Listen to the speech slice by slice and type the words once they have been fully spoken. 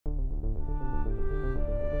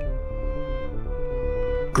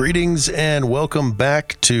Greetings and welcome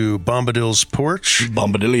back to Bombadil's Porch.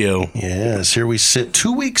 Bombadilio. Yes, here we sit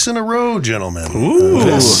 2 weeks in a row, gentlemen. Ooh.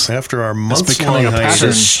 After our months-long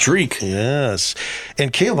pattern streak. Yes.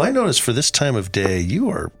 And Caleb, I noticed for this time of day, you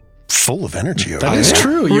are full of energy. That is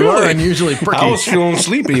true. You are unusually perky. I was feeling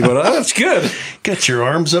sleepy, but that's good. Got your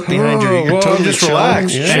arms up behind your toes. Just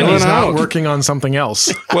relax. Yeah. And he's not working on something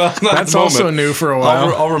else. Well, that's also new for a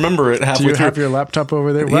while. I'll remember it halfway Do you through. have your laptop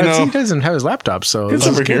over there? Well, he doesn't have his laptop, so it's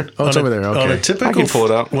over here. Oh, it's over there. Okay. On a typical, I can pull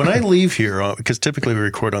it out. When I leave here, because typically we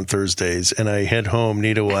record on Thursdays, and I head home,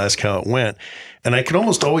 Nita will ask how it went. And I can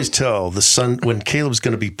almost always tell when Caleb's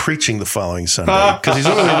going to be preaching the following Sunday, because he's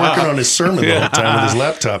only working on his sermon the whole time with his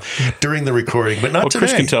laptop during the recording, but not today.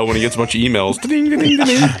 Chris can tell when he gets a bunch of emails. Ding, ding, ding,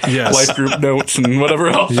 ding. Yes. Life group notes and whatever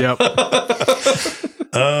else. Yep.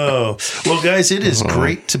 Oh, well, guys, it is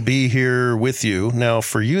great to be here with you. Now,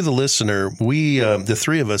 for you, the listener, we, the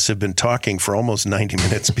three of us have been talking for almost 90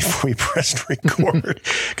 minutes before we pressed record,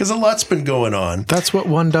 because a lot's been going on. That's what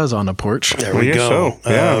one does on a porch. There we go. So,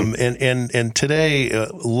 yeah. And today,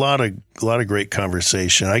 a lot of great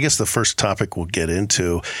conversation. I guess the first topic we'll get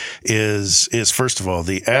into is first of all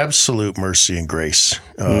the absolute mercy and grace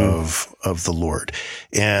of the Lord,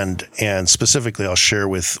 and specifically, I'll share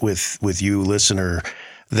with you, listener,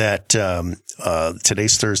 that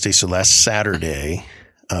today's Thursday, so last Saturday,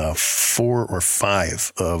 4 or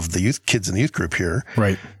 5 of the kids in the youth group here,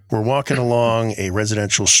 right, were walking along a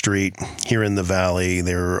residential street here in the valley.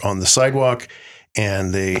 They were on the sidewalk,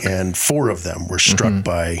 and 4 of them were struck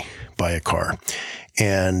by a car.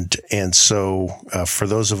 And so for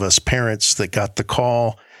those of us parents that got the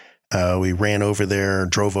call, we ran over there,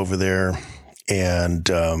 drove over there, and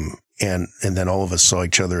then all of us saw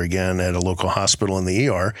each other again at a local hospital in the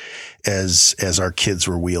ER as our kids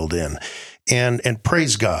were wheeled in. And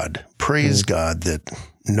praise God that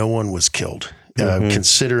no one was killed.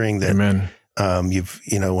 Considering that, Amen.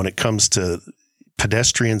 When it comes to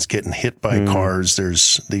pedestrians getting hit by cars,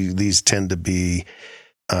 these tend to be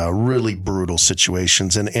really brutal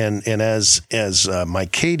situations. And as my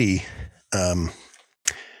Katie,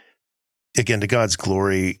 again, to God's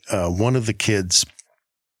glory, one of the kids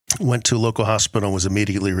went to a local hospital and was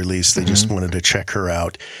immediately released. They just wanted to check her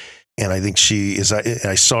out. And I think she is,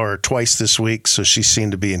 I saw her twice this week, so she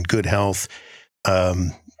seemed to be in good health.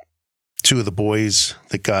 2 of the boys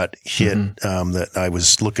that got hit, that I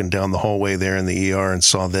was looking down the hallway there in the ER and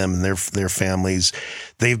saw them and their families.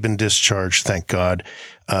 They've been discharged, thank God.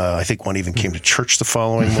 I think one even came to church the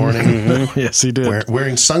following morning. Yes, he did.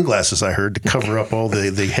 Wearing sunglasses, I heard, to cover up all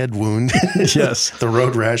the head wound, yes, the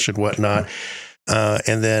road rash and whatnot.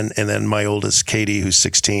 And then my oldest, Katie, who's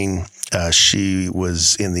 16, she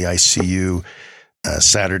was in the ICU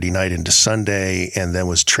Saturday night into Sunday, and then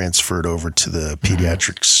was transferred over to the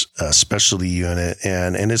pediatrics specialty unit,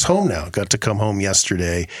 and is home now. Got to come home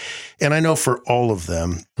yesterday. And I know for all of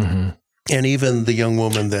them, and even the young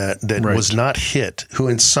woman that right. was not hit, who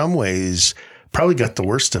in some ways probably got the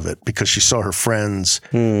worst of it because she saw her friends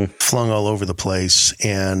flung all over the place,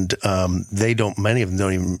 and many of them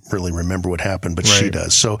don't even really remember what happened, but she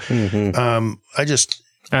does. So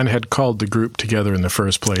and had called the group together in the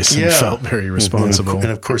first place and felt very responsible.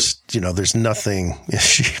 And of course, there's nothing,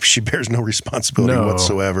 she bears no responsibility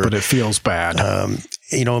whatsoever. But it feels bad.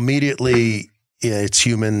 Immediately, it's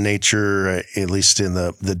human nature, at least in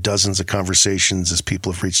the dozens of conversations as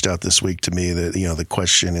people have reached out this week to me, that, the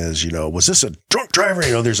question is, was this a drunk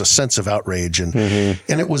driver? There's a sense of outrage, and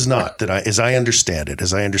it was not, as I understand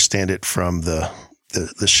it from the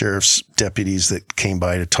sheriff's deputies that came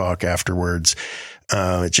by to talk afterwards.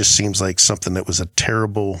 It just seems like something that was a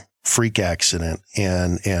terrible freak accident,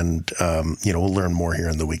 and we'll learn more here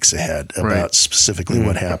in the weeks ahead about specifically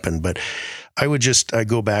what happened. But I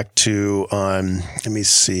go back to let me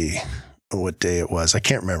see what day it was. I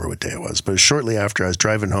can't remember what day it was, but shortly after I was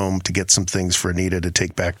driving home to get some things for Anita to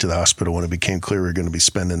take back to the hospital when it became clear we were going to be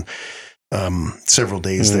spending several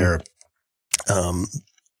days there.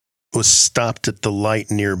 Was stopped at the light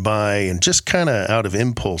nearby and just kind of out of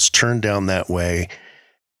impulse turned down that way,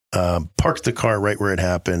 parked the car right where it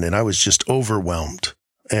happened. And I was just overwhelmed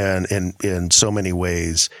and in so many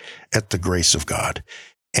ways at the grace of God.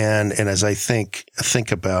 And as I think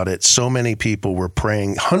about it, so many people were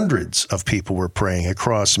praying, hundreds of people were praying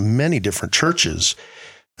across many different churches.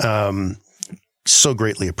 So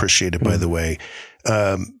greatly appreciated, by the way.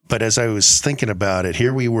 But as I was thinking about it,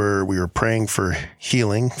 here we were praying for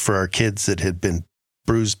healing for our kids that had been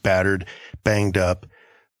bruised, battered, banged up.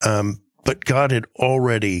 But God had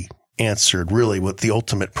already answered really what the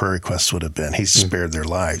ultimate prayer request would have been. He spared their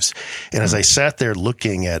lives. And as I sat there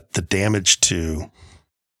looking at the damage to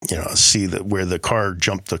see where the car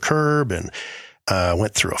jumped the curb and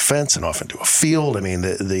went through a fence and off into a field. I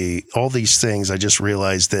mean, all these things, I just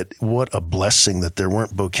realized that what a blessing that there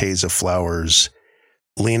weren't bouquets of flowers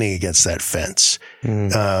leaning against that fence,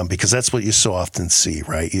 because that's what you so often see,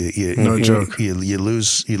 right? No joke. You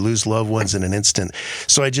lose loved ones in an instant.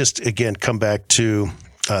 So I just, again, come back to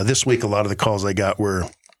this week. A lot of the calls I got were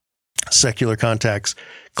secular contacts,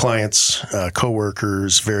 clients,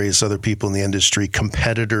 coworkers, various other people in the industry,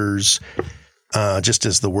 competitors, just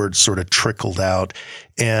as the word sort of trickled out.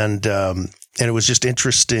 And it was just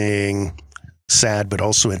interesting, sad, but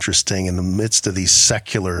also interesting in the midst of these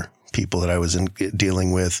secular people that I was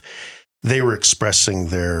dealing with. They were expressing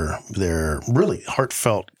their really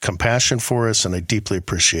heartfelt compassion for us, and I deeply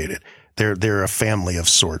appreciate it. They're a family of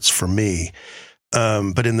sorts for me.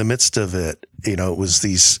 But in the midst of it, it was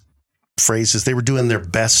these phrases. They were doing their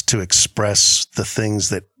best to express the things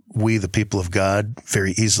that we, the people of God,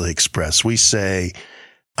 very easily express. We say,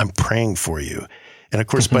 "I'm praying for you." And of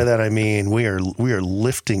course, by that I mean we are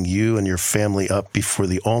lifting you and your family up before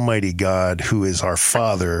the Almighty God, who is our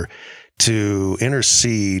Father, to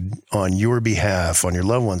intercede on your behalf, on your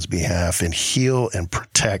loved one's behalf, and heal and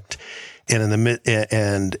protect,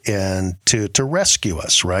 and to rescue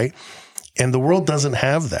us, right? And the world doesn't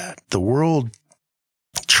have that. The world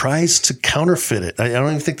tries to counterfeit it. I don't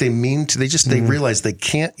even think they mean to. They realize they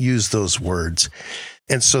can't use those words.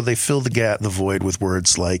 And so they fill the void with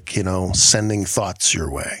words like, sending thoughts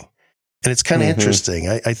your way. And it's kind of interesting.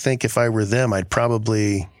 I think if I were them, I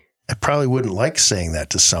probably wouldn't like saying that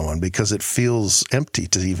to someone because it feels empty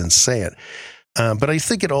to even say it. But I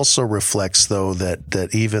think it also reflects, though, that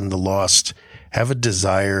even the lost have a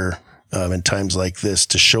desire in times like this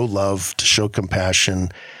to show love, to show compassion,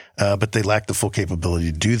 but they lack the full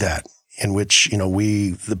capability to do that, in which, we,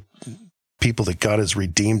 the people that God has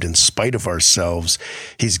redeemed in spite of ourselves,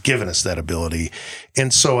 He's given us that ability.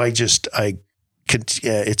 And so it's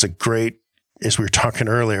a great, as we were talking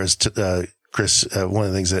earlier, Chris, one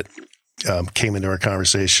of the things that came into our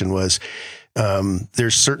conversation was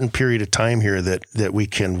there's certain period of time here that we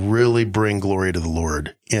can really bring glory to the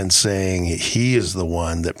Lord in saying He is the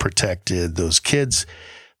one that protected those kids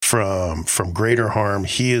from greater harm.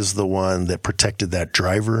 He is the one that protected that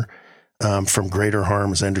driver from greater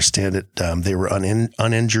harm. As I understand it, they were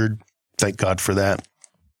uninjured. Thank God for that.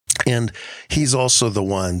 And He's also the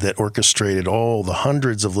one that orchestrated all the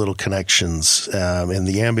hundreds of little connections in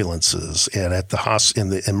the ambulances and at in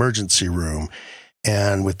the emergency room,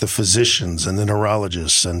 and with the physicians and the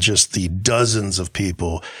neurologists and just the dozens of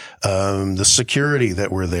people, the security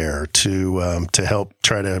that were there to help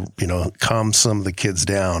try to, calm some of the kids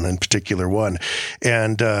down, in particular one.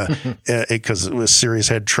 And, because it was serious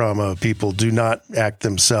head trauma, people do not act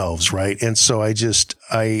themselves. Right. And so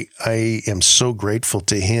I am so grateful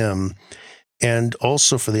to Him, and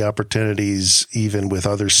also for the opportunities, even with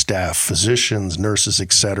other staff, physicians, nurses,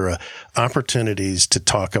 et cetera, opportunities to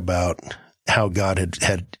talk about how God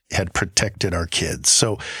had protected our kids.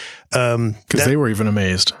 So, because they were even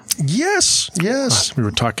amazed. Yes. I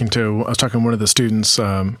was talking to one of the students,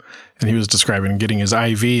 and he was describing getting his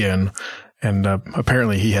IV in, and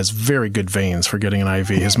apparently he has very good veins for getting an IV.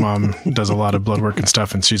 His mom does a lot of blood work and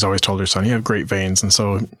stuff, and she's always told her son, "You have great veins." And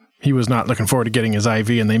so he was not looking forward to getting his IV,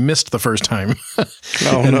 and they missed the first time.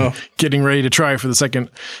 Oh, no. Getting ready to try for the second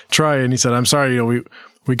try, and he said, "I'm sorry,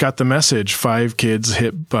 we got the message, 5 kids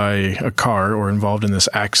hit by a car or involved in this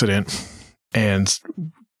accident." And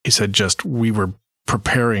he said, we were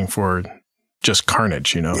preparing for just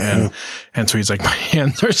carnage, Yeah. And so he's like, my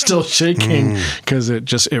hands are still shaking because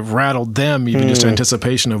it rattled them, even just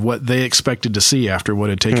anticipation of what they expected to see after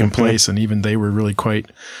what had taken place. And even they were really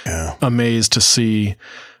quite amazed to see,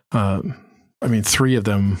 3 of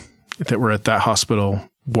them that were at that hospital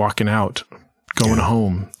walking out, going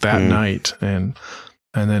home that night. And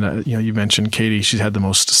then, you mentioned Katie, she's had the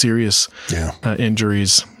most serious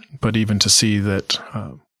injuries, but even to see that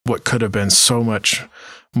what could have been so much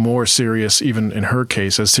more serious, even in her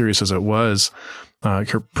case, as serious as it was,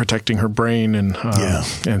 her protecting her brain and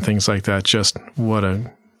things like that, just what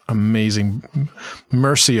a amazing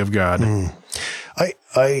mercy of God.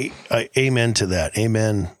 I amen to that.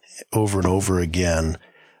 Amen over and over again.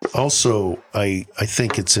 Also, I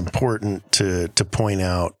think it's important to point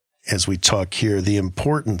out, as we talk here, the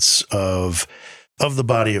importance of the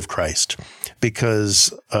body of Christ,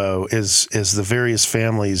 because as the various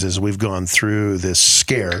families, as we've gone through this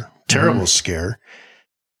terrible scare,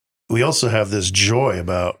 we also have this joy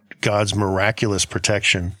about God's miraculous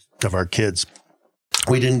protection of our kids.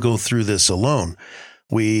 We didn't go through this alone.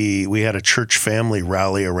 we had a church family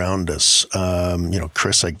rally around us.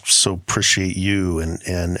 Chris, I so appreciate you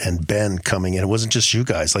and Ben coming in. It wasn't just you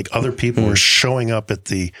guys, like other people were showing up at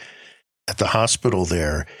the hospital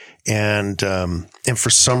there. And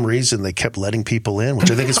for some reason they kept letting people in,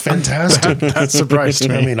 which I think is fantastic. That surprised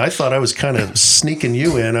me. I mean, I thought I was kind of sneaking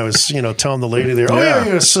you in. I was, telling the lady there,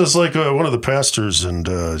 this is like one of the pastors. And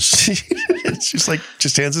she's like,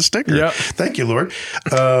 just hands a sticker. Yeah. Thank you, Lord.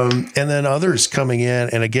 And then others coming in.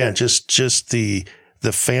 And again, just the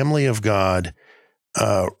family of God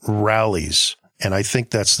rallies. And I think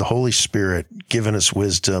that's the Holy Spirit giving us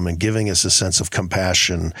wisdom and giving us a sense of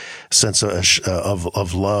compassion, sense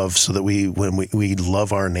of love, so that when we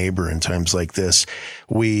love our neighbor in times like this,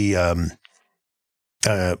 we've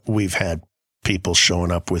had people showing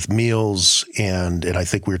up with meals. And I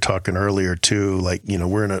think we were talking earlier too, like,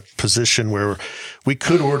 we're in a position where we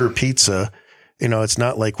could order pizza. It's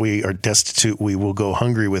not like we are destitute. We will go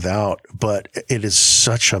hungry without, but it is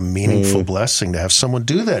such a meaningful blessing to have someone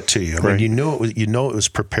do that to you. I mean, it was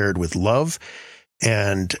prepared with love,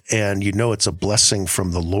 and it's a blessing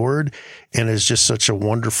from the Lord. And it's just such a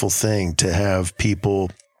wonderful thing to have people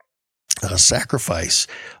sacrifice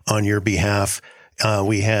on your behalf.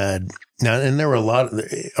 We had now, and there were a lot of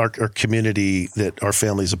our community that our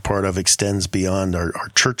family's a part of extends beyond our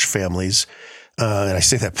church families. And I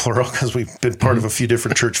say that plural because we've been part of a few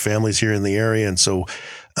different church families here in the area. And so,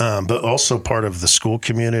 but also part of the school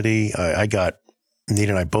community. Nita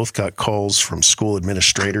and I both got calls from school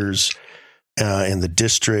administrators in the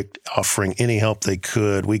district offering any help they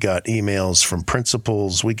could. We got emails from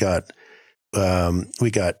principals. We got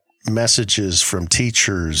messages from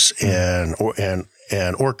teachers and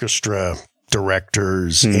orchestra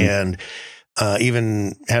directors and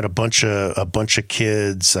even had a bunch of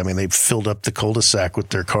kids. I mean, they filled up the cul-de-sac with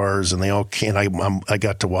their cars, and they all came. I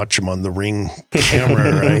got to watch them on the Ring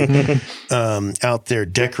camera, right? Out there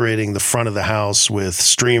decorating the front of the house with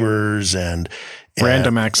streamers and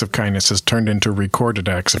random acts of kindness has turned into recorded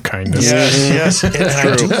acts of kindness. Yes. And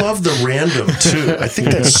I do love the random too. I think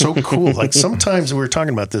that's so cool. Like sometimes we were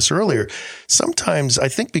talking about this earlier. Sometimes I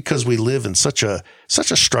think because we live in such a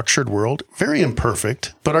structured world, very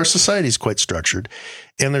imperfect, but our society is quite structured.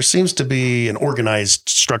 And there seems to be an organized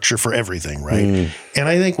structure for everything, right? And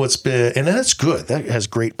I think and that's good. That has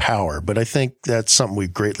great power. But I think that's something we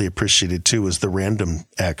greatly appreciated too, is the random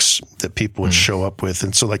acts that people would show up with.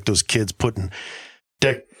 And so like those kids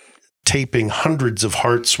taping hundreds of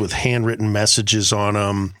hearts with handwritten messages on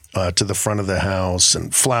them to the front of the house,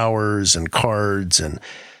 and flowers and cards, and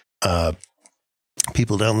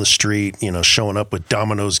people down the street, showing up with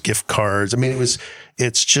Domino's gift cards. I mean,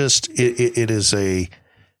 it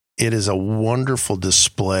is a wonderful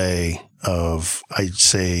display of, I'd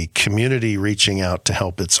say, community reaching out to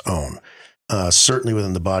help its own. Certainly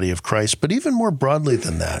within the body of Christ, but even more broadly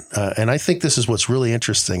than that. And I think this is what's really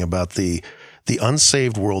interesting about the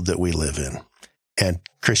unsaved world that we live in. And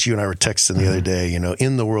Chris, you and I were texting the other day,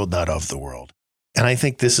 in the world, not of the world. And I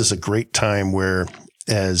think this is a great time where,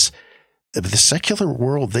 as the secular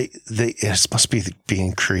world, they must be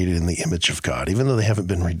being created in the image of God, even though they haven't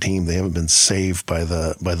been redeemed, they haven't been saved by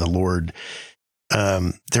the Lord.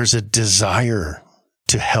 There's a desire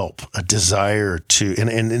to help, a desire to,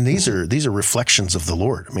 and these are reflections of the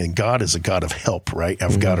Lord. I mean, God is a God of help, right?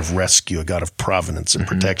 A God of rescue, a God of providence and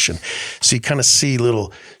protection. So you kind of see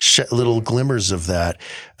little glimmers of that.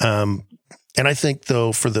 And I think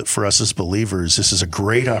though, for us as believers, this is a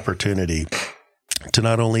great opportunity to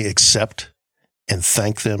not only accept and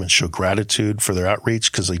thank them and show gratitude for their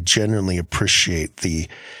outreach, because they genuinely appreciate the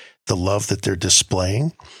love that they're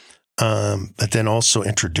displaying, but then also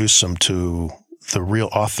introduce them to the real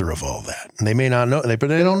author of all that. And they may not know, but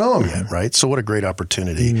they don't know him yet, right? So what a great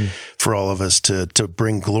opportunity for all of us to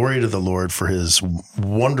bring glory to the Lord for his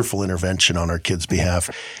wonderful intervention on our kids' behalf.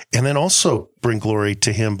 And then also bring glory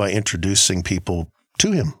to him by introducing people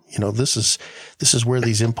to him. This is where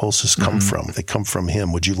these impulses come from. They come from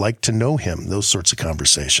him. Would you like to know him? Those sorts of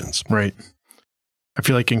conversations. Right. I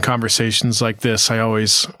feel like in conversations like this, I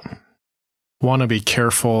always want to be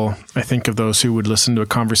careful. I think of those who would listen to a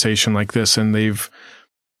conversation like this, and they've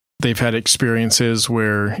had experiences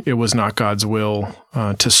where it was not God's will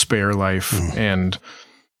to spare life, and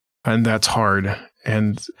that's hard.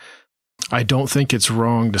 And I don't think it's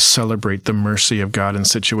wrong to celebrate the mercy of God in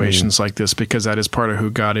situations like this, because that is part of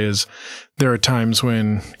who God is. There are times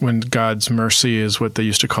when God's mercy is what they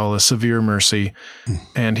used to call a severe mercy,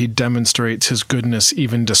 and he demonstrates his goodness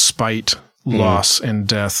even despite loss and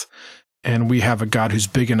death. And we have a God who's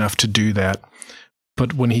big enough to do that.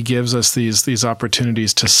 But when he gives us these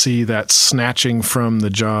opportunities to see that snatching from the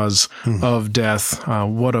jaws of death,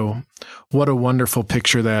 what a wonderful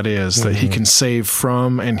picture that is, that he can save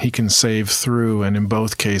from and he can save through. And in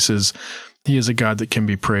both cases, he is a God that can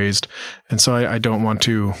be praised. And so I don't want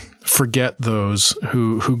to forget those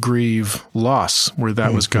who grieve loss where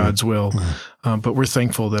that was God's will. But we're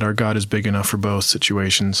thankful that our God is big enough for both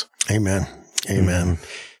situations. Amen. Amen.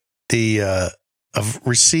 I've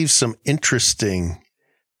received some interesting,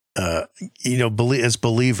 as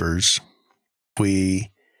believers, we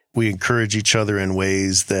encourage each other in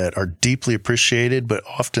ways that are deeply appreciated, but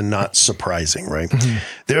often not surprising, right?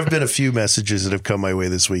 There have been a few messages that have come my way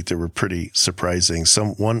this week that were pretty surprising.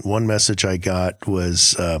 One message I got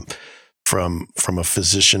was from a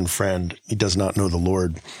physician friend. He does not know the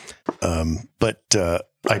Lord, but I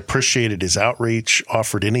appreciated his outreach,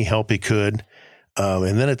 offered any help he could.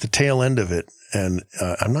 And then at the tail end of it, and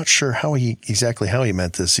I'm not sure exactly how he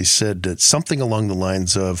meant this, he said that something along the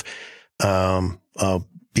lines of,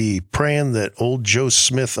 be praying that old Joe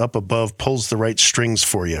Smith up above pulls the right strings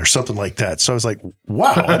for you or something like that. So I was like,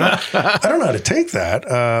 wow, I don't know how to take that.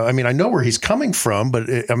 I mean, I know where he's coming from, but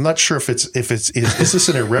I'm not sure if is this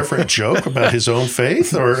an irreverent joke about his own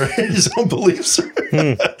faith or his own beliefs? But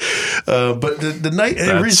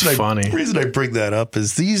the reason I bring that up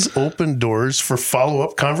is these open doors for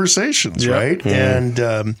follow-up conversations, right? And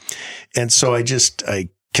so I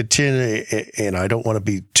continue, and I don't want to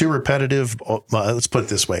be too repetitive. Let's put it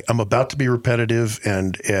this way. I'm about to be repetitive,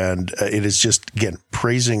 and it is just, again,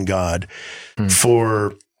 praising God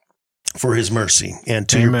for his mercy. And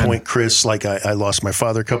to your point, Chris, like I lost my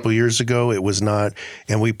father a couple of years ago. It was not,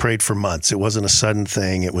 and we prayed for months. It wasn't a sudden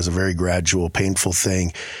thing. It was a very gradual, painful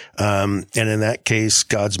thing. And in that case,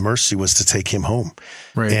 God's mercy was to take him home.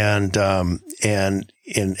 Right. And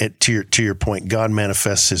to your point, God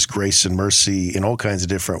manifests his grace and mercy in all kinds of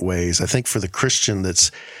different ways. I think for the Christian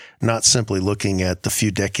that's not simply looking at the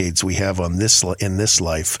few decades we have in this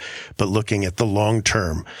life, but looking at the long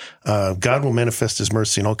term, God will manifest his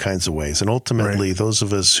mercy in all kinds of ways. And ultimately, those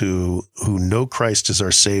of us who know Christ as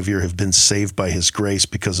our Savior have been saved by his grace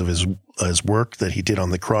because of his work that he did on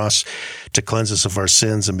the cross to cleanse us of our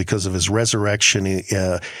sins, and because of his resurrection,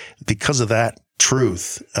 because of that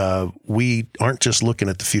truth, we aren't just looking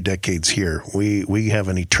at the few decades here. We have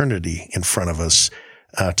an eternity in front of us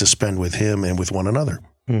to spend with him and with one another.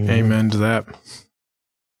 Amen to that.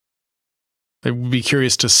 I would be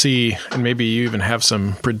curious to see, and maybe you even have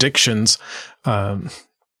some predictions. I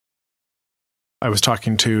was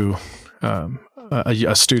talking to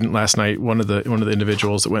a student last night, one of the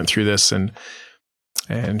individuals that went through this, and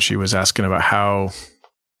she was asking about how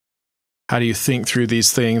do you think through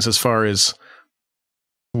these things as far as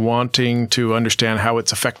wanting to understand how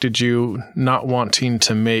it's affected you, not wanting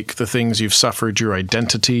to make the things you've suffered your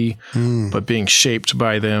identity, but being shaped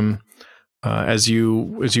by them. As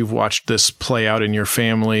you've watched this play out in your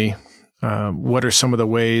family, what are some of the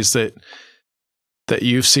ways that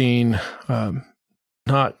you've seen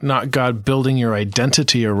not God building your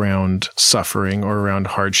identity around suffering or around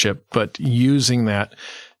hardship, but using that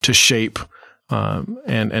to shape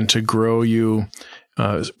and to grow you?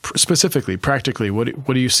 Specifically, practically, what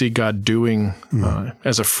do you see God doing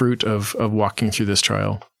as a fruit of walking through this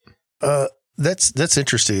trial? That's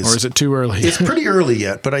interesting. Or is it too early? It's pretty early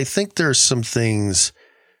yet, but I think there's some things.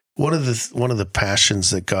 One of the passions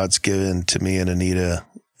that God's given to me and Anita,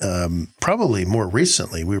 probably more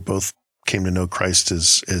recently, we both came to know Christ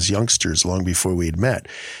as youngsters long before we had met,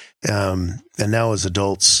 and now as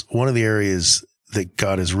adults. One of the areas that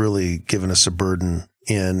God has really given us a burden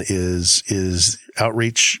in is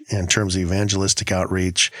outreach, in terms of evangelistic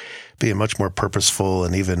outreach, being much more purposeful,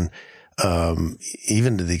 and even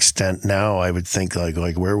to the extent now I would think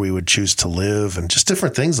like where we would choose to live and just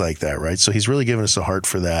different things like that, right? So he's really given us a heart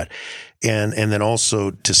for that. And then also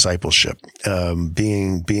discipleship,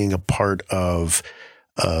 being a part of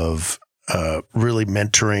really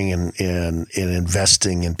mentoring and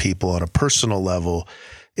investing in people on a personal level,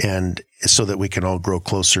 and so that we can all grow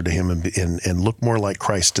closer to him and look more like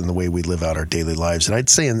Christ in the way we live out our daily lives. And I'd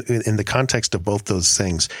say in the context of both those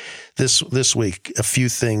things, this week, a few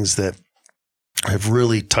things that have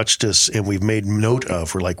really touched us and we've made note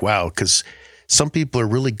of. We're like, wow, because some people are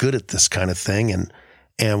really good at this kind of thing,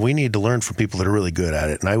 and we need to learn from people that are really good at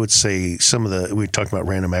it. And I would say we talked about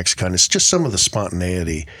random acts of kindness, just some of the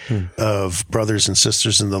spontaneity of brothers and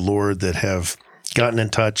sisters in the Lord that have gotten in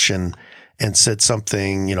touch and said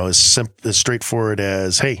something, as straightforward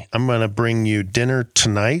as, "Hey, I'm going to bring you dinner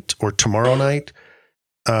tonight or tomorrow night.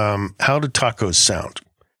 How do tacos sound?"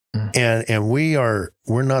 And we're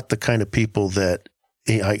not the kind of people that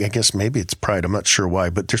I guess maybe it's pride. I'm not sure why,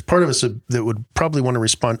 but there's part of us that would probably want to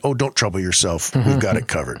respond, oh, don't trouble yourself. We've got it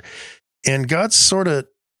covered. And God's sort of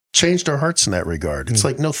changed our hearts in that regard. It's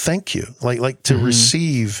like, no, thank you. Like to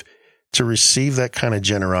receive that kind of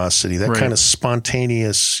generosity, that kind of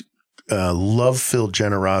spontaneous, love-filled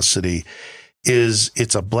generosity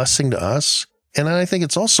it's a blessing to us. And I think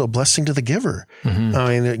it's also a blessing to the giver.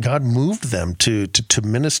 I mean, God moved them to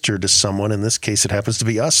minister to someone. In this case, it happens to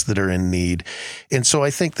be us that are in need. And so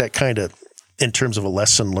I think that kind of, in terms of a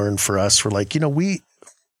lesson learned for us, we're like,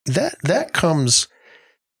 that comes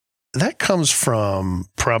from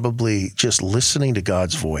probably just listening to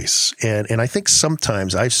God's voice. And I think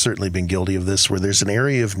sometimes I've certainly been guilty of this, where there's an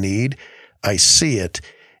area of need, I see it,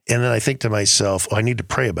 and then I think to myself, I need to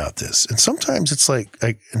pray about this. And sometimes it's like,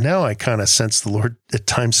 now I kind of sense the Lord at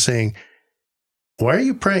times saying, why are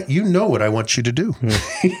you praying? You know what I want you to do.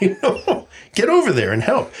 Get over there and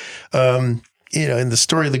help. In the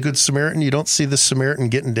story of the Good Samaritan, you don't see the Samaritan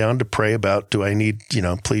getting down to pray about, do I need,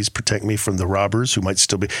 please protect me from the robbers who might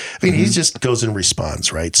still be. I mean, he just goes and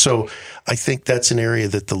responds, right? So I think that's an area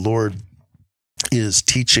that the Lord is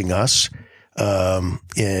teaching us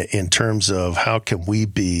in terms of how can we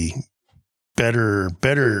be better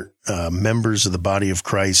members of the body of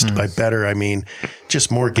Christ. By better, I mean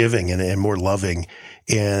just more giving and more loving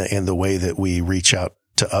in the way that we reach out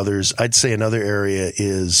to others. I'd say another area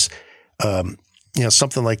is,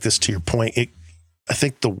 something like this, to your point. I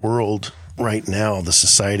think the world right now, the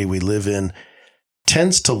society we live in,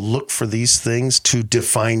 tends to look for these things to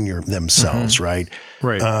define themselves, right?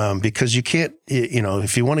 Right. Because you can't,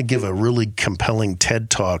 if you want to give a really compelling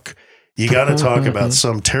TED talk, you got to talk about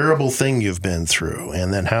some terrible thing you've been through,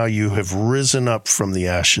 and then how you have risen up from the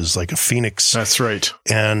ashes like a phoenix. That's right.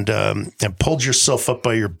 And pulled yourself up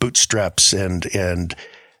by your bootstraps and.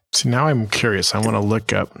 See, now I'm curious. I want to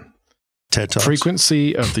look up TED Talks.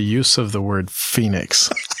 Frequency of the use of the word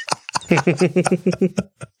phoenix.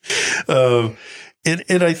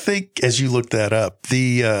 And I think as you look that up,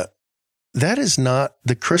 the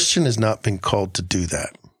Christian has not been called to do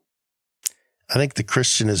that. I think the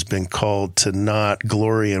Christian has been called to not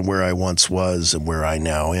glory in where I once was and where I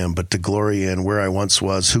now am, but to glory in where I once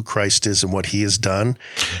was, who Christ is and what he has done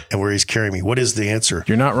and where he's carrying me. What is the answer?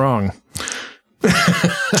 You're not wrong.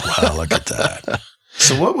 Wow, look at that.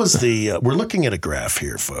 So what was we're looking at a graph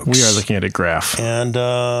here, folks. We are looking at a graph. And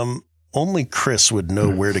only Chris would know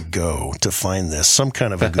where to go to find this. Some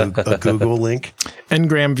kind of a Google link.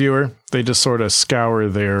 Ngram Viewer, they just sort of scour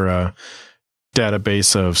their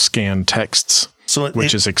database of scanned texts,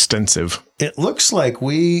 which is extensive. It looks like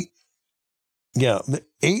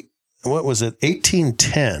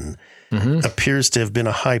 1810 appears to have been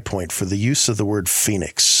a high point for the use of the word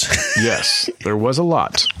phoenix. Yes, there was a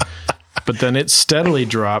lot. But then it steadily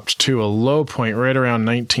dropped to a low point right around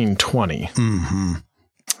 1920.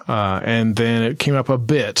 And then it came up a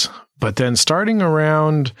bit. But then starting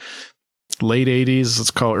around late 80s, let's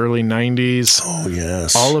call it early 90s. Oh,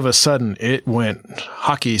 yes. All of a sudden, it went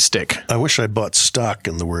hockey stick. I wish I bought stock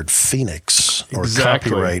in the word phoenix or exactly.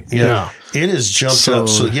 Copyright. Yeah. It has jumped up.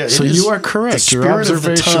 So you are correct. Your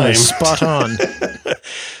observation is spot on.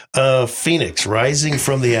 Phoenix rising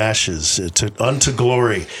from the ashes unto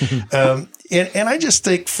glory. And I just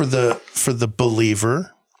think for the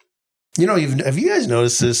believer, have you guys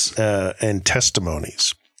noticed this in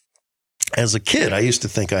testimonies? As a kid, I used to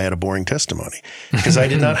think I had a boring testimony because I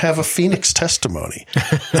did not have a Phoenix testimony.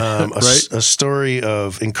 A story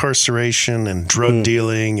of incarceration and drug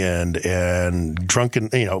dealing and drunken,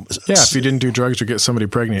 Yeah, if you didn't do drugs or get somebody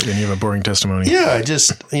pregnant, then you have a boring testimony. Yeah, I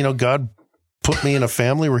just, God put me in a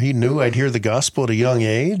family where he knew I'd hear the gospel at a young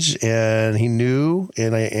age, and he knew,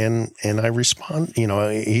 and I respond.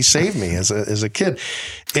 He saved me as a kid,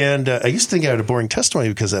 and I used to think I had a boring testimony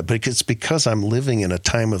because of that, but it's because I'm living in a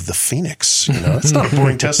time of the Phoenix. It's not a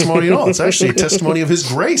boring testimony at all. It's actually a testimony of His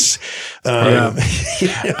grace. And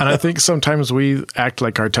I think sometimes we act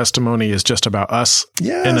like our testimony is just about us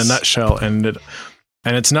in a nutshell, and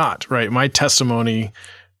it's not, right? My testimony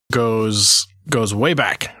goes way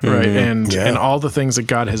back, right? And all the things that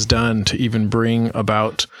God has done to even bring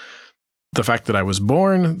about the fact that I was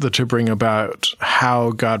born, to bring about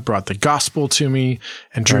how God brought the gospel to me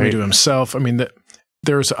and drew me to Himself. I mean,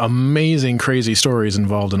 there's amazing, crazy stories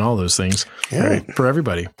involved in all those things, right? For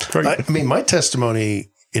everybody. I mean, my testimony,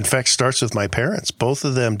 in fact, starts with my parents. Both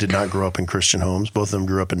of them did not grow up in Christian homes. Both of them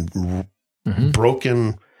grew up in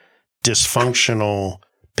broken, dysfunctional,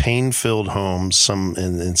 pain-filled homes,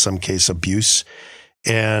 in some case abuse,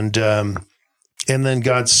 and then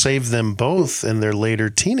God saved them both in their later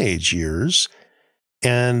teenage years,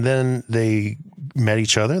 and then they met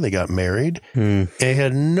each other. They got married. They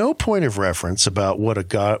had no point of reference about what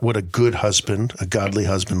a good husband, a godly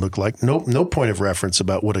husband looked like. No point of reference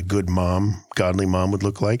about what a good mom, godly mom would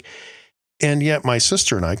look like. And yet my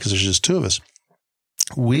sister and I, because there's just two of us,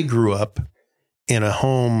 we grew up in a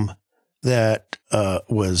home that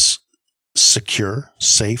was secure,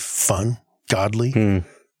 safe, fun, godly.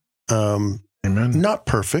 Amen. Not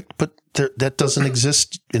perfect, but that doesn't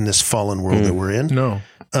exist in this fallen world that we're in. No.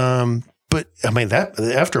 But I mean, that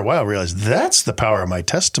after a while, I realized that's the power of my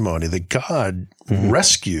testimony, that God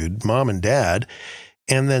rescued mom and dad.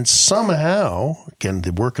 And then somehow, again,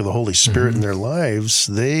 the work of the Holy Spirit in their lives,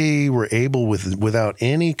 they were able, without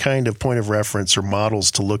any kind of point of reference or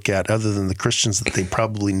models to look at other than the Christians that they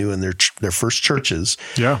probably knew in their first churches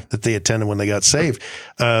that they attended when they got saved.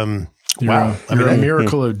 Wow. You're a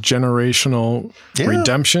miracle of generational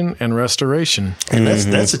redemption and restoration. And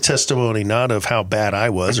that's a testimony not of how bad I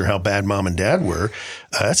was or how bad mom and dad were.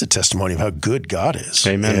 That's a testimony of how good God is.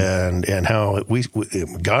 Amen. And how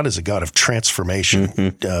God is a God of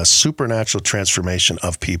transformation, supernatural transformation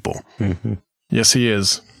of people. Yes, he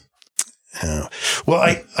is.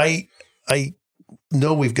 Well, I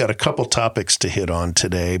know we've got a couple topics to hit on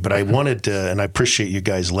today, but I wanted to, and I appreciate you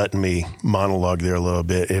guys letting me monologue there a little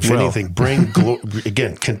bit. If anything,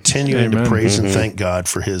 again, continuing to praise and thank God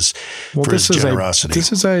for his generosity.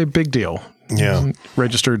 This is a big deal. Yeah.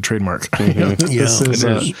 Registered trademark.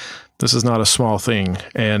 This is not a small thing.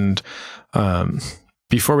 And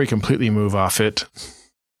before we completely move off it,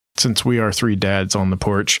 since we are three dads on the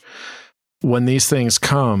porch, when these things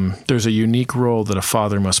come, there's a unique role that a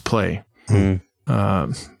father must play.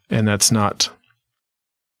 And that's not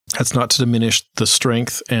to diminish the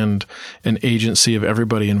strength and agency of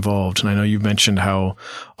everybody involved. And I know you've mentioned how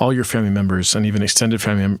all your family members and even extended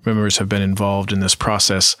family members have been involved in this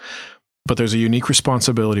process, but there's a unique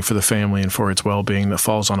responsibility for the family and for its well-being that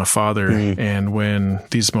falls on a father. And when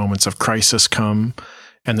these moments of crisis come,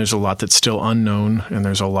 and there's a lot that's still unknown, and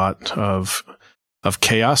there's a lot of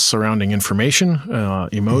chaos surrounding information,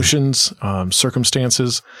 emotions,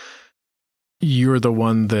 circumstances, you're the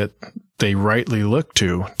one that they rightly look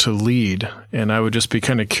to lead. And I would just be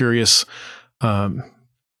kind of curious,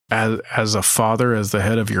 as a father, as the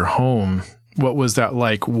head of your home, what was that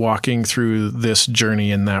like walking through this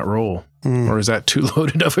journey in that role? Or is that too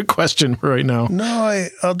loaded of a question right now? No,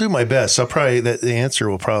 I'll do my best. The answer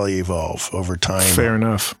will probably evolve over time. Fair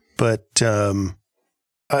enough. But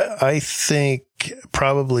I think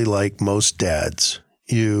probably like most dads,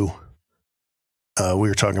 we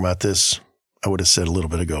were talking about this, I would have said a little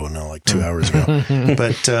bit ago, no, like 2 hours ago.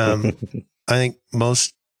 But I think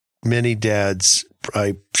many dads,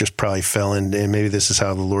 I just probably fell in, and maybe this is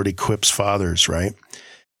how the Lord equips fathers, right?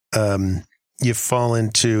 You fall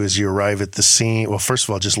into, as you arrive at the scene, well, first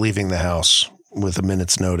of all, just leaving the house with a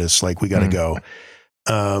minute's notice, like we got to go.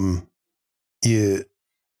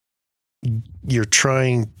 You're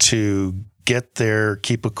trying to get there,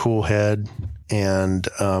 keep a cool head, and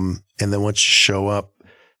then once you show up,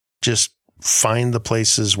 just find the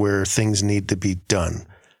places where things need to be done.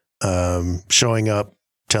 Showing up,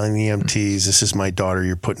 telling the EMTs, this is my daughter,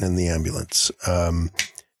 you're putting in the ambulance. And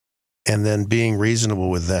then being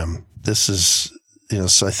reasonable with them. This is,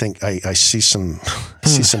 so I think I see some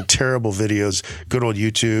terrible videos, good old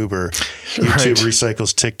YouTube, or YouTube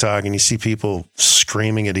recycles TikTok, and you see people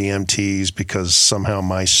screaming at EMTs because somehow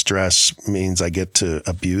my stress means I get to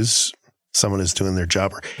abuse someone who's doing their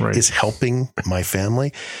job or is helping my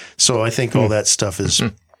family. So I think all that stuff is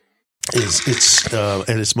at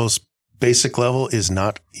its most basic level is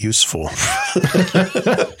not useful.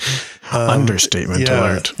 Understatement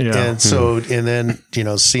alert. Yeah. And so, and then,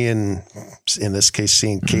 seeing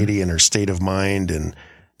Katie in her state of mind, and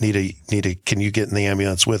Nita, can you get in the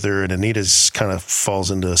ambulance with her? And Anita's kind of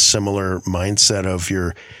falls into a similar mindset of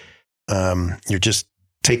you're just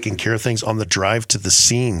taking care of things on the drive to the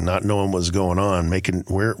scene, not knowing what's going on,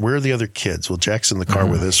 where are the other kids? Well, Jack's in the car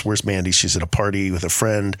with us. Where's Mandy? She's at a party with a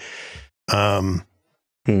friend.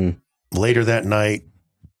 Later that night,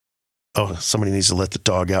 somebody needs to let the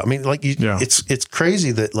dog out. I mean, it's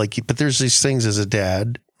crazy that but there's these things as a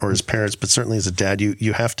dad or as parents, but certainly as a dad,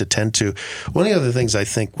 you have to tend to. One of the other things I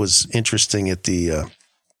think was interesting at the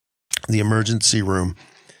emergency room,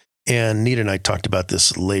 and Nita and I talked about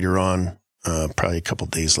this later on, probably a couple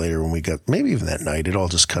of days later when we got, maybe even that night, it all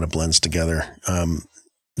just kind of blends together,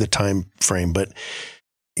 the time frame. But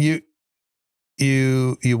you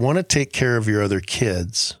want to take care of your other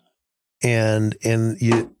kids, and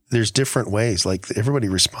there's different ways. Like everybody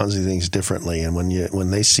responds to things differently. And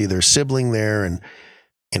when they see their sibling there, and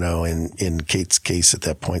in Kate's case at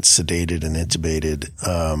that point, sedated and intubated,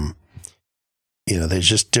 there's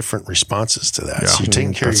just different responses to that. Yeah. So you're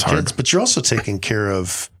taking care of That's your kids, hard. but you're also taking care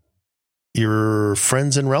of your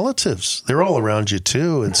friends and relatives. They're all around you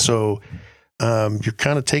too. And so you're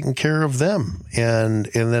kind of taking care of them. And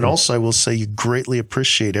then also I will say you greatly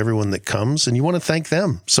appreciate everyone that comes and you want to thank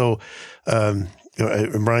them. So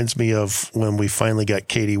it reminds me of when we finally got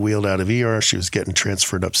Katie wheeled out of ER. She was getting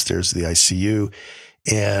transferred upstairs to the ICU.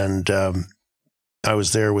 And I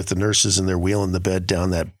was there with the nurses and they're wheeling the bed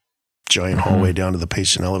down that giant hallway down to the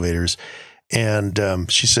patient elevators. And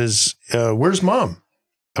she says, where's Mom?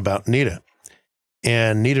 About Nita.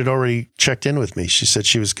 And Nita had already checked in with me. She said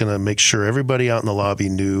she was going to make sure everybody out in the lobby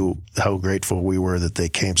knew how grateful we were that they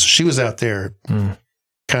came. So she was out there,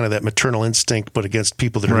 kind of that maternal instinct, but against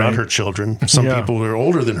people that are not her children. Some people who are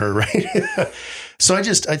older than her, right? So I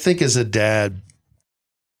think as a dad,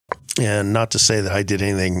 and not to say that I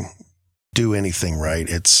do anything right.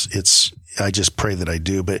 I just pray that I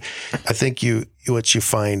do. But I think what you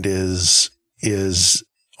find is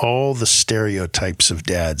all the stereotypes of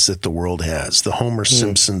dads that the world has, the Homer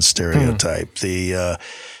Simpson stereotype, the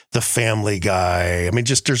Family Guy. I mean,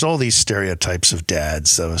 just there's all these stereotypes of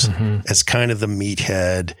dads. Those as kind of the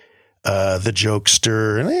meathead, the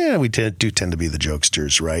jokester, and we tend to be the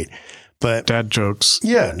jokesters, right? But dad jokes,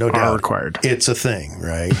 no doubt, are required. It's a thing,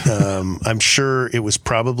 right? I'm sure it was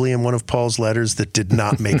probably in one of Paul's letters that did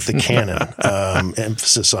not make the canon.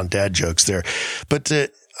 Emphasis on dad jokes there, but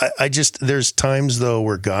there's times though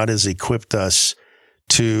where God has equipped us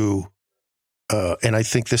to, and I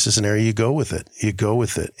think this is an area you go with it. You go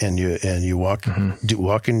with it, and you walk in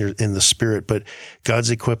the Spirit. But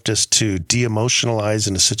God's equipped us to de-emotionalize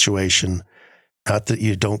in a situation. Not that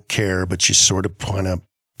you don't care, but you sort of want to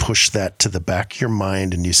push that to the back of your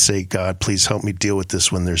mind and you say, God, please help me deal with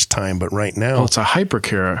this when there's time. But right now, it's a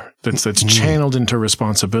hypercare that's channeled into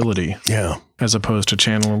responsibility, as opposed to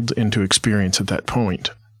channeled into experience at that point.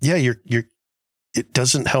 Yeah, it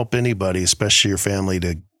doesn't help anybody, especially your family,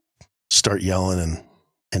 to start yelling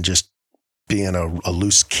and just being a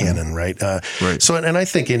loose cannon, right? Right. So, and I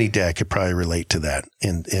think any dad could probably relate to that,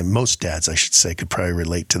 and most dads, I should say, could probably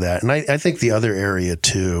relate to that. And I think the other area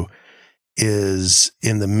too is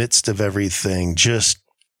in the midst of everything, just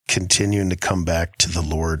continuing to come back to the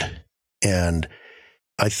Lord. And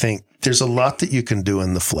I think there's a lot that you can do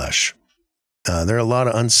in the flesh. There are a lot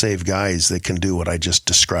of unsaved guys that can do what I just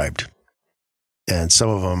described. And some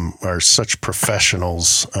of them are such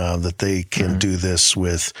professionals that they can do this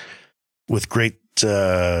with great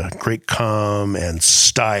calm and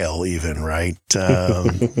style even, right?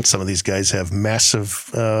 Some of these guys have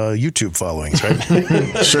massive YouTube followings,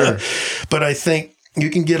 right? Sure. But I think you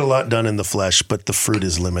can get a lot done in the flesh, but the fruit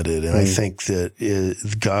is limited. And I think that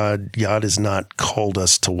God has not called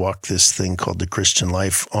us to walk this thing called the Christian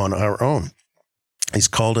life on our own. He's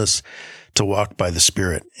called us to walk by the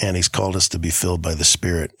Spirit, and he's called us to be filled by the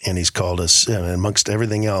Spirit. And he's called us, and amongst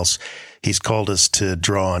everything else, he's called us to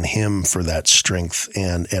draw on him for that strength.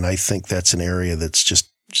 And I think that's an area that's just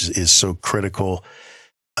is so critical.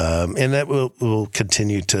 And that will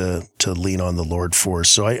continue to lean on the Lord for.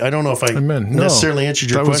 So I don't know if I necessarily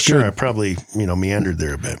answered your question. I probably, meandered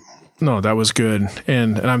there a bit. No, that was good.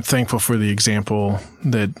 And I'm thankful for the example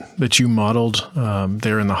that you modeled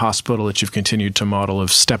there in the hospital, that you've continued to model,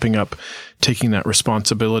 of stepping up, taking that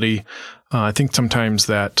responsibility. I think sometimes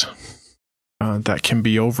that can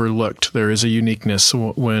be overlooked. There is a uniqueness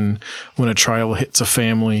when a trial hits a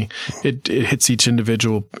family. It hits each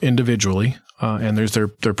individual individually, and there's their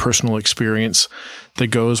personal experience that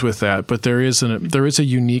goes with that. But there is a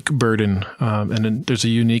unique burden, and there's a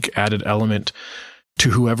unique added element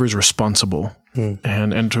to whoever's responsible,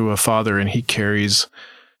 and to a father, and he carries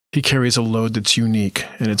a load that's unique.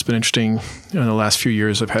 And it's been interesting in the last few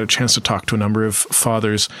years. I've had a chance to talk to a number of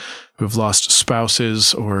fathers who have lost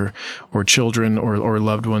spouses or children or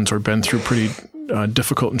loved ones, or been through pretty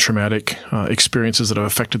difficult and traumatic experiences that have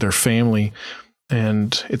affected their family.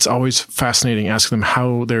 And it's always fascinating asking them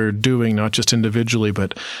how they're doing, not just individually,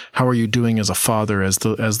 but how are you doing as a father, as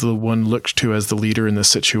the one looked to as the leader in this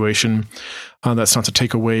situation. That's not to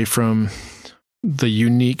take away from the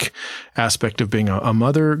unique aspect of being a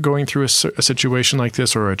mother going through a situation like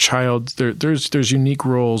this, or a child. There's unique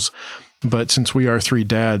roles, but since we are three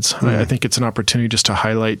dads, I think it's an opportunity just to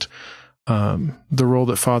highlight the role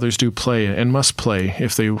that fathers do play and must play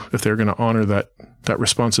if they're going to honor that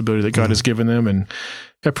responsibility that God has given them. And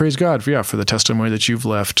I praise God for the testimony that you've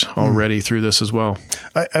left already through this as well.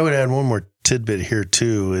 I would add one more tidbit here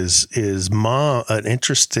too, is mom, an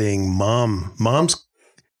interesting mom's,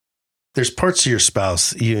 there's parts of your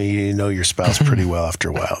spouse, you know your spouse pretty well after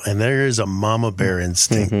a while. And there is a mama bear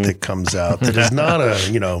instinct that comes out that is not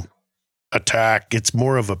attack. It's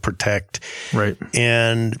more of a protect. Right.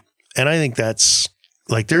 And I think that's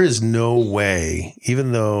like, there is no way,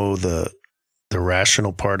 even though the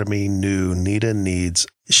rational part of me knew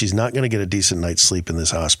she's not going to get a decent night's sleep in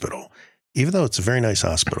this hospital, even though it's a very nice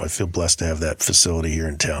hospital. I feel blessed to have that facility here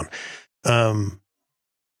in town.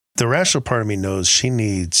 The rational part of me knows she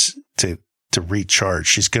needs to recharge.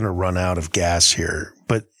 She's going to run out of gas here.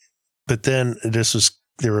 But then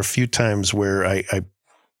there were a few times where I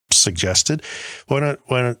suggested, why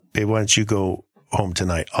don't you go home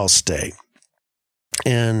tonight? I'll stay.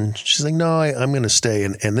 And she's like, no, I'm going to stay.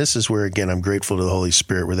 And this is where, again, I'm grateful to the Holy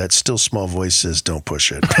Spirit, where that still small voice says, don't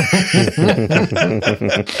push it.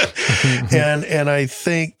 and I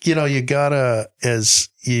think, you gotta,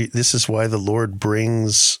 this is why the Lord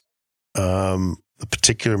brings, a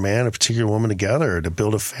particular man, a particular woman together to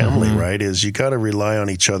build a family, right? Is you got to rely on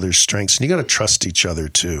each other's strengths, and you got to trust each other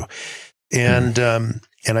too. And, and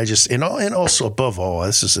I just, and also above all,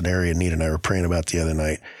 this is an area Nita and I were praying about the other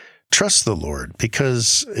night. Trust the Lord,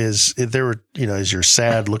 because as you're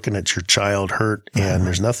sad looking at your child hurt and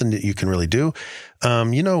there's nothing that you can really do.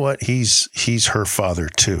 You know what? He's her father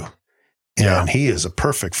too. And he is a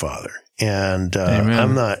perfect father. And,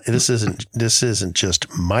 this isn't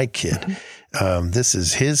just my kid. This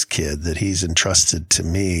is his kid that he's entrusted to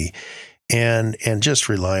me, and just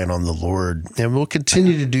relying on the Lord. And we'll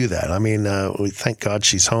continue to do that. I mean, we thank God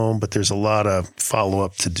she's home, but there's a lot of follow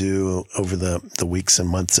up to do over the weeks and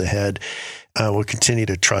months ahead. We'll continue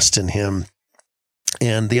to trust in him.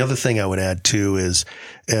 And the other thing I would add too is,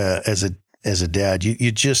 as a dad,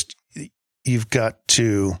 you've got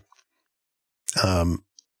to,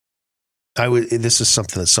 this is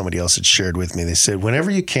something that somebody else had shared with me. They said, whenever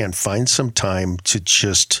you can, find some time to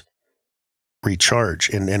just recharge.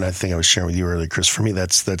 And I think I was sharing with you earlier, Chris, for me,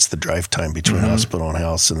 that's the drive time between hospital and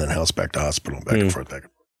house, and then house back to hospital, back and forth,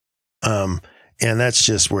 and that's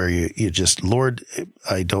just where you just, Lord,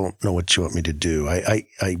 I don't know what you want me to do.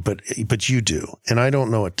 But you do. And I don't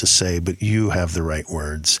know what to say, but you have the right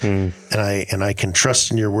words. And I can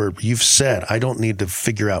trust in your word. You've said, I don't need to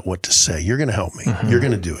figure out what to say. You're going to help me. You're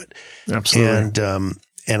going to do it. Absolutely.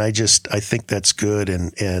 And I think that's good.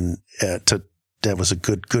 That was a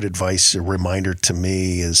good advice. A reminder to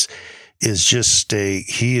me is just stay.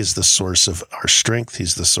 He is the source of our strength.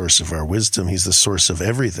 He's the source of our wisdom. He's the source of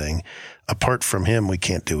everything. Apart from him, we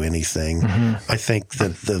can't do anything. I think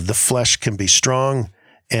that the flesh can be strong,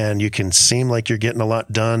 and you can seem like you're getting a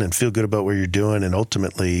lot done and feel good about what you're doing. And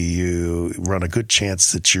ultimately you run a good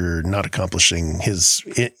chance that you're not accomplishing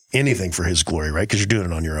anything for his glory, right? Because you're doing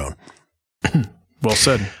it on your own. Well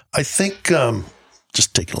said. I think,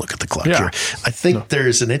 just taking a look at the clock here. I think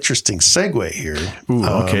there's an interesting segue here. Ooh,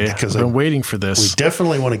 okay. Because I've been waiting for this. We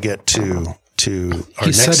definitely want to get to our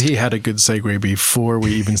He said he had a good segue before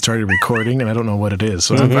we even started recording, and I don't know what it is.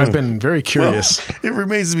 So I've been very curious. Well, it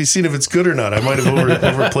remains to be seen if it's good or not. I might have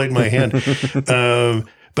overplayed my hand.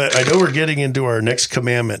 But I know we're getting into our next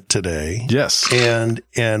commandment today. Yes. And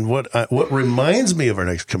what reminds me of our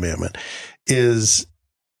next commandment is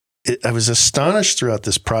I was astonished throughout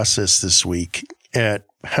this process this week at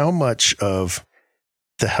how much of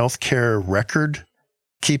the healthcare record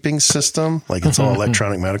keeping system, like it's all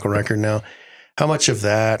electronic medical record now, how much of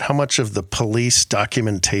that, how much of the police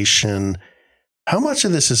documentation, how much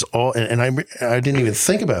of this is all, and I didn't even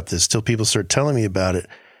think about this till people started telling me about it.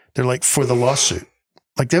 They're like, for the lawsuit.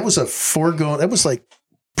 Like that was that was like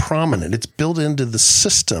prominent. It's built into the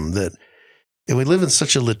system that we live in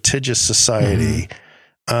such a litigious society.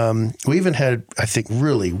 We even had, I think,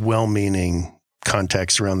 really well-meaning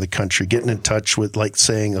contacts around the country getting in touch with, like,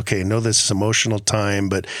 saying, okay, I know this is emotional time,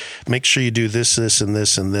 but make sure you do this, this, and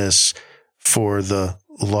this, and this for the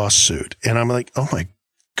lawsuit. And I'm like, oh my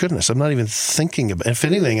goodness, I'm not even thinking about it. If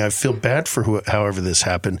anything, I feel bad for however this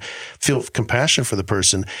happened, feel compassion for the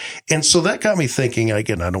person. And so that got me thinking,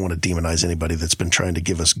 again, I don't want to demonize anybody that's been trying to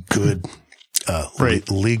give us good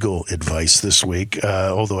legal advice this week.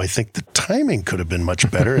 Although I think the timing could have been much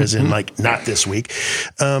better, as in like not this week.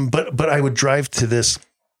 But I would drive to this.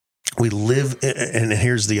 We live, and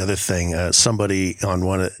here's the other thing. Somebody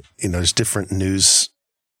on there's different news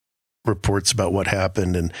reports about what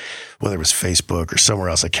happened, and whether it was Facebook or somewhere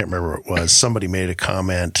else, I can't remember what it was. Somebody made a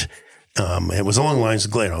comment. It was along the lines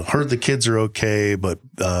of, heard the kids are okay, but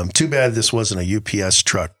too bad this wasn't a UPS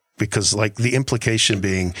truck. Because like the implication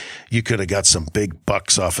being you could have got some big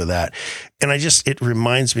bucks off of that. And it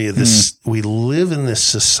reminds me of this. We live in this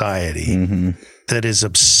society that is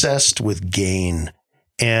obsessed with gain.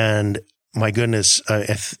 And my goodness,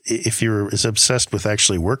 if you're as obsessed with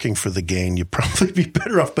actually working for the gain, you'd probably be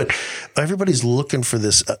better off. But everybody's looking for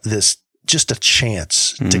this just a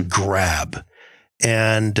chance to grab.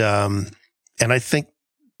 And I think,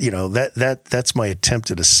 that's my attempt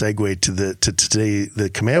at a segue to today, the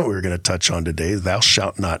commandment we were going to touch on today, thou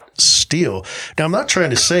shalt not steal. Now, I'm not trying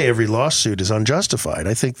to say every lawsuit is unjustified.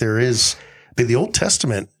 I think the Old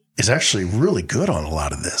Testament is actually really good on a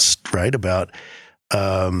lot of this, right? About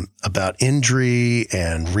injury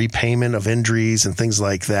and repayment of injuries and things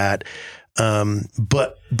like that.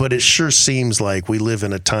 But it sure seems like we live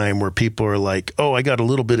in a time where people are like, oh, I got a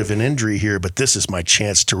little bit of an injury here, but this is my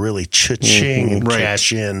chance to really cha-ching and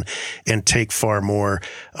cash in and take far more.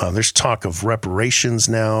 There's talk of reparations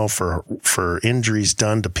now for injuries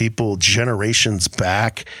done to people generations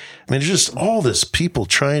back. I mean, there's just all this people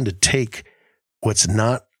trying to take what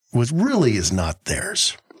really is not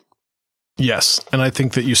theirs. Yes. And I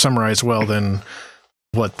think that you summarize well then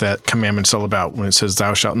what that commandment's all about when it says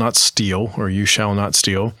thou shalt not steal or you shall not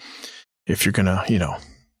steal. If you're going to,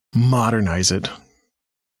 modernize it,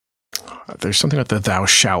 there's something about the thou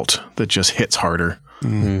shalt that just hits harder.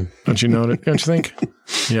 Mm-hmm. Don't you know it? Don't you think?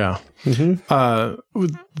 Yeah. Mm-hmm.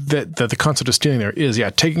 That the concept of stealing there is,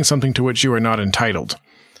 taking something to which you are not entitled.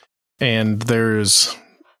 And there's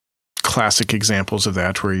classic examples of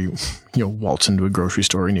that where you waltz into a grocery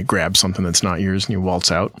store and you grab something that's not yours and you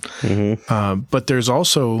waltz out. Mm-hmm. But there's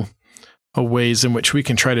also ways in which we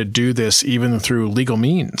can try to do this even through legal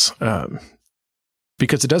means,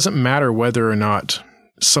 because it doesn't matter whether or not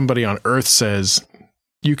somebody on earth says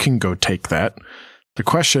you can go take that. The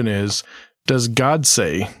question is, does God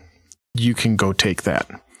say you can go take that?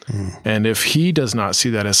 And if he does not see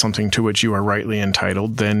that as something to which you are rightly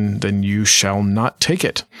entitled, then you shall not take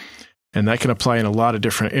it. And that can apply in a lot of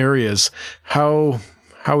different areas. How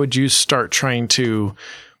would you start trying to,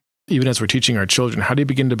 even as we're teaching our children, how do you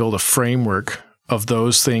begin to build a framework of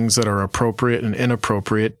those things that are appropriate and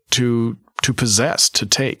inappropriate to possess, to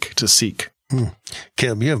take, to seek?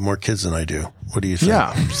 Caleb, you have more kids than I do. What do you think?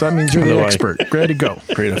 Yeah, so that means you're the expert. Ready to go.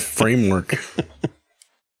 Create a framework.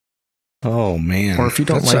 Oh, man. Or if you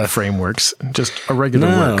don't like frameworks, just a regular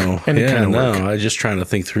work. Any kind of work. No, I'm just trying to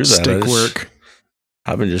think through that. Stick work.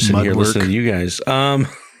 I've been just sitting here listening to you guys.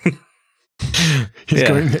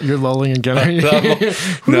 You're lulling again, are you?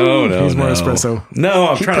 No. He's more espresso. No,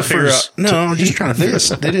 I'm trying to figure out. I'm just trying to figure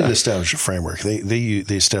out. They didn't establish a framework. They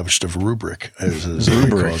established a rubric. As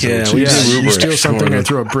rubric. You steal something, I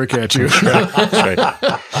throw a brick at you. That's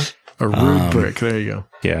right. A rubric. There you go.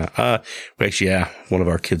 Yeah. One of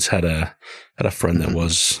our kids had a friend that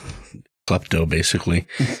was klepto, basically.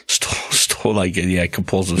 Stole like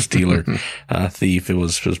compulsive stealer, thief. It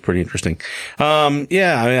was pretty interesting.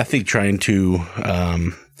 I think trying to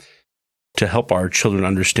help our children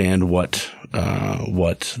understand what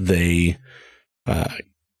they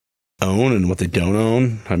own and what they don't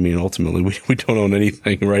own. I mean, ultimately, we don't own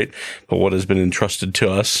anything, right? But what has been entrusted to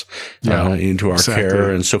us into our care,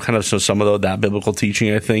 and so some of that biblical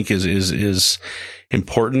teaching, I think, is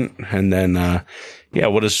important. And then,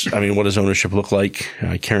 what does ownership look like?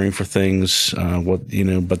 Caring for things,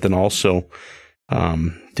 but then also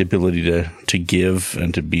the ability to give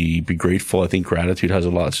and to be grateful. I think gratitude has a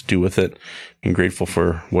lot to do with it. Being grateful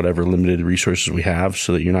for whatever limited resources we have,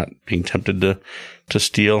 so that you're not being tempted to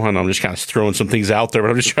steal. And I'm just kind of throwing some things out there,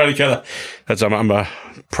 but I'm just trying to I'm a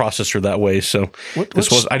processor that way. So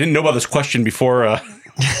I didn't know about this question before.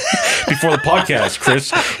 Before the podcast,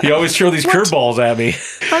 Chris, you always throw these curveballs at me.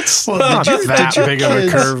 That's not that big of a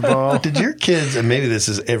curveball. Did your kids, and maybe this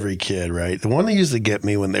is every kid, right? The one that used to get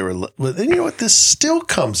me when they were, and you know what? This still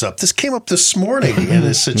comes up. This came up this morning in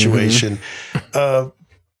this situation.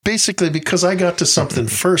 Basically, because I got to something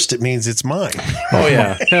first, it means it's mine. Oh,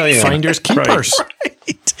 yeah. Hell yeah. Finders keepers.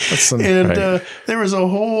 Right. There was a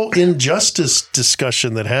whole injustice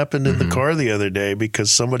discussion that happened in the car the other day because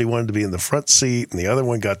somebody wanted to be in the front seat and the other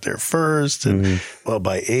one got there first. And well,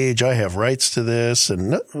 by age, I have rights to this.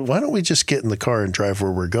 And why don't we just get in the car and drive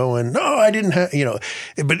where we're going? No, I didn't have,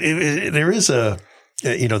 but there is the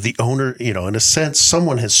owner, in a sense,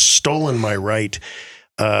 someone has stolen my right.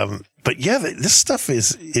 But this stuff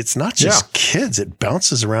it's not just kids. It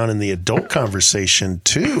bounces around in the adult conversation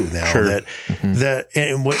too now. Sure.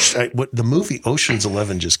 What the movie Ocean's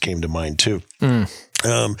 11 just came to mind too. Now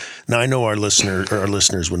I know our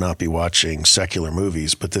listeners would not be watching secular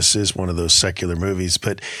movies, but this is one of those secular movies.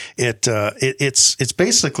 But it's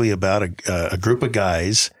basically about a group of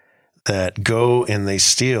guys that go and they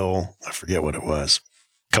steal, I forget what it was,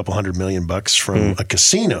 a couple $100 million from a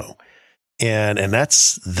casino. And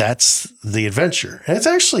that's the adventure. And it's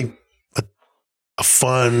actually a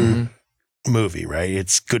fun movie, right?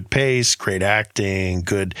 It's good pace, great acting,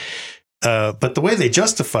 good But the way they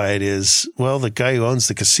justify it is, well, the guy who owns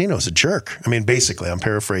the casino is a jerk. I mean, basically, I'm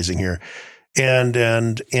paraphrasing here.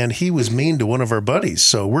 And he was mean to one of our buddies.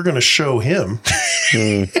 So we're going to show him.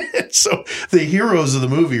 So the heroes of the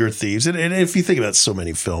movie are thieves. And if you think about so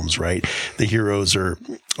many films, right, the heroes are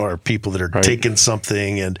people that are taking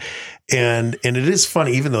something. And it is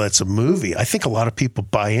funny, even though that's a movie, I think a lot of people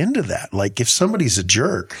buy into that. Like if somebody's a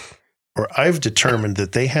jerk, or I've determined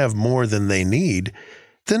that they have more than they need,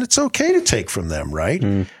 then it's okay to take from them,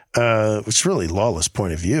 right? It's really lawless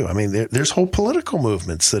point of view. I mean, there's whole political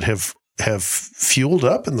movements that have fueled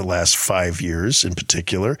up in the last 5 years in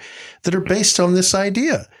particular that are based on this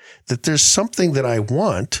idea that there's something that I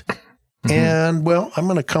want. And well, I'm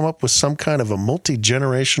going to come up with some kind of a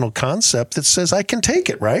multi-generational concept that says I can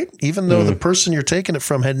take it, right? Even though the person you're taking it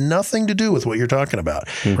from had nothing to do with what you're talking about.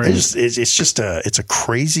 It's a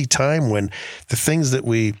crazy time when the things that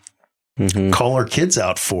we call our kids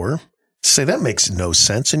out for say that makes no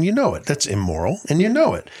sense. And you know it, that's immoral. And you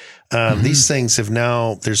know it. These things have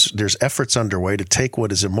now, there's efforts underway to take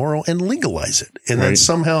what is immoral and legalize it. And then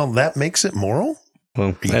somehow that makes it moral? Well,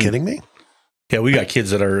 are you kidding me? Yeah, we got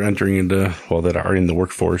kids that are entering into, that are in the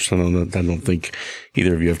workforce. I don't think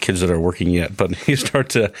either of you have kids that are working yet, but you start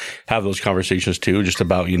to have those conversations too, just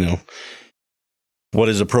about, what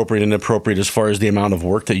is appropriate and inappropriate as far as the amount of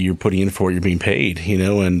work that you're putting in for what you're being paid,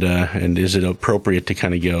 and is it appropriate to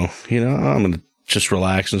kind of go, I'm going to just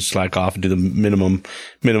relax and slack off and do the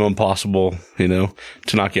minimum possible, to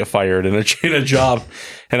not get fired in a job.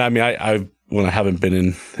 And I mean, when I haven't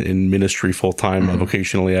been in ministry full time,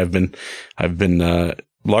 vocationally, I've been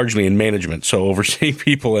largely in management, so overseeing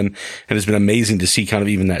people, and it's been amazing to see kind of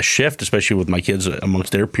even that shift, especially with my kids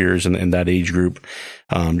amongst their peers and that age group.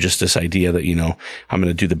 Just this idea that I'm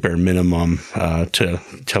going to do the bare minimum to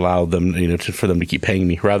allow them, for them to keep paying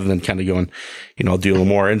me, rather than kind of going, I'll do a little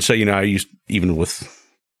more. And so I used, even with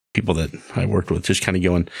people that I worked with, just kind of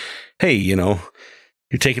going, hey, you're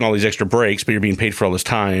taking all these extra breaks, but you're being paid for all this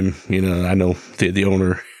time. I know the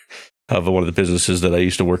owner of one of the businesses that I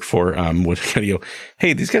used to work for would kind of go,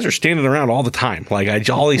 hey, these guys are standing around all the time. Like I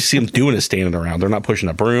always see them doing is standing around. They're not pushing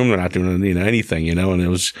a broom. They're not doing anything, and it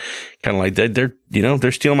was kind of like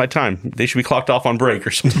they're stealing my time. They should be clocked off on break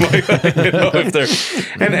or something like that. If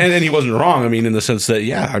they're, and he wasn't wrong. I mean, in the sense that,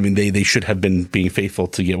 they should have been being faithful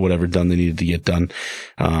to get whatever done they needed to get done,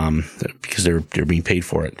 because they're being paid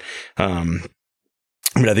for it.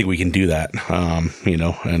 I think we can do that,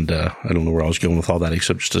 and I don't know where I was going with all that,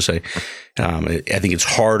 except just to say, I think it's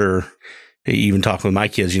harder, even talking with my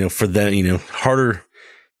kids, for them, harder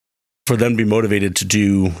for them to be motivated to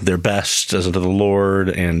do their best as unto the Lord,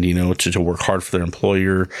 and to work hard for their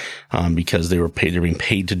employer, because they're being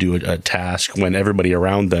paid to do a task, when everybody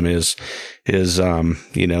around them is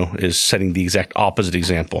setting the exact opposite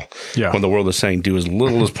example. Yeah. When the world is saying do as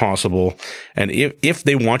little as possible, and if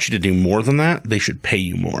they want you to do more than that, they should pay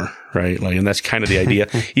you more, right? Like, and that's kind of the idea.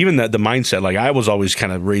 Even the mindset, like I was always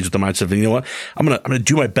kind of raised with the mindset of, what, I'm gonna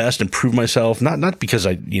do my best and prove myself, not because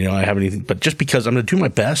I have anything, but just because I'm gonna do my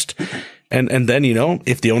best. And then,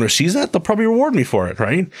 if the owner sees that, they'll probably reward me for it,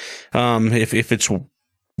 right? If it's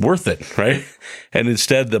worth it, right? And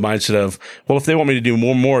instead the mindset of, well, if they want me to do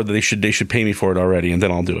more, they should pay me for it already, and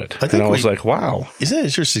then I'll do it. I was like, wow. Isn't that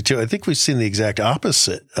interesting too? I think we've seen the exact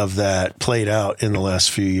opposite of that played out in the last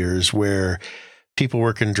few years, where people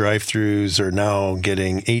working drive-thrus are now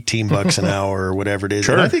getting $18 an hour or whatever it is.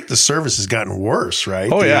 Sure. And I think the service has gotten worse,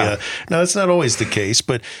 right? Oh, yeah. Now, that's not always the case,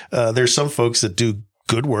 but there's some folks that do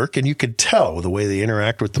good work, and you could tell the way they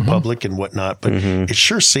interact with the public and whatnot. But it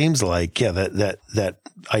sure seems like, that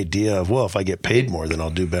idea of, well, if I get paid more, then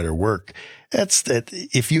I'll do better work. That's that.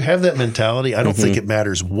 If you have that mentality, I don't think it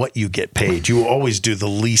matters what you get paid. You will always do the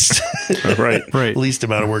least, least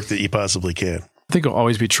amount of work that you possibly can. I think it'll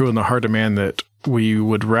always be true in the heart of man that we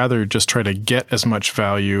would rather just try to get as much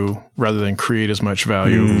value rather than create as much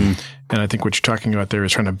value. And I think what you're talking about there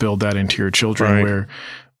is trying to build that into your children, where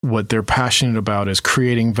what they're passionate about is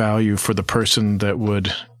creating value for the person that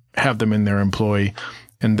would have them in their employ.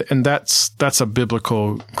 And that's a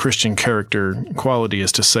biblical Christian character quality,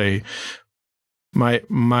 is to say,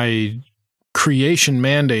 my creation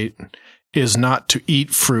mandate is not to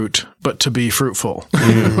eat fruit, but to be fruitful,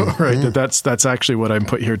 right? That's actually what I'm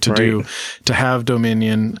put here to do, to have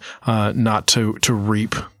dominion, not to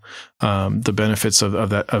reap the benefits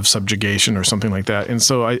of subjugation or something like that. And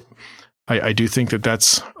so I do think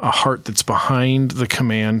that's a heart that's behind the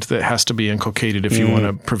command that has to be inculcated if you want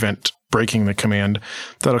to prevent breaking the command.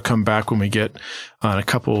 That'll come back when we get on a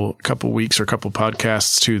couple weeks or a couple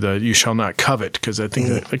podcasts to the "you shall not covet," because I think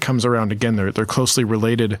that it comes around again. They're closely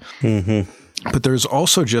related. But there's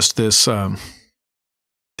also just this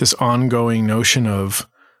this ongoing notion of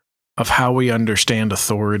how we understand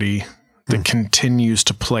authority that continues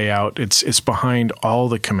to play out. It's behind all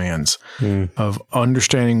the commands of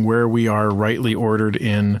understanding where we are rightly ordered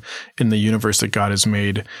in the universe that God has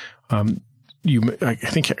made. I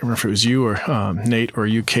think, I remember if it was you or Nate or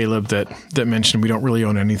you, Caleb, that mentioned we don't really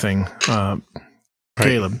own anything.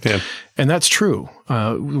 Caleb. Yeah. And that's true.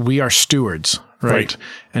 We are stewards, right?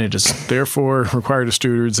 And it is therefore required of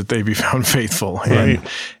stewards that they be found faithful. Right.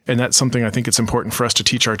 And that's something I think it's important for us to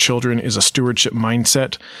teach our children is a stewardship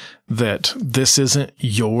mindset, that this isn't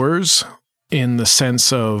yours in the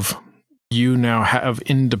sense of you now have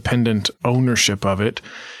independent ownership of it,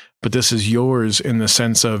 but this is yours in the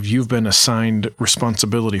sense of you've been assigned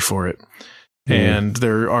responsibility for it. And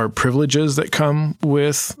there are privileges that come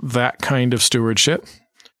with that kind of stewardship.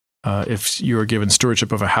 If you are given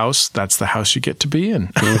stewardship of a house, that's the house you get to be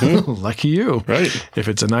in. Lucky you. Right. If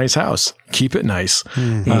it's a nice house, keep it nice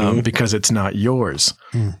because it's not yours,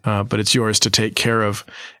 but it's yours to take care of.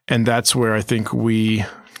 And that's where I think we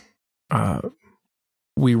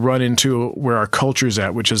run into where our culture's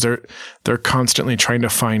at, which is they're constantly trying to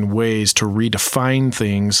find ways to redefine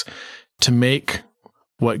things to make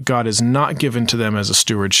what God has not given to them as a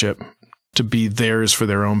stewardship to be theirs for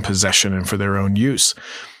their own possession and for their own use.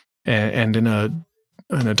 And in a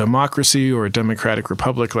democracy or a democratic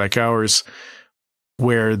republic like ours,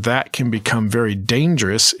 where that can become very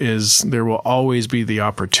dangerous, is there will always be the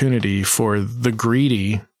opportunity for the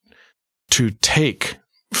greedy to take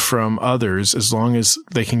from others as long as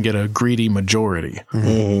they can get a greedy majority.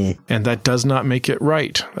 And that does not make it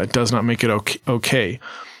right. That does not make it okay.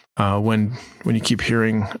 When you keep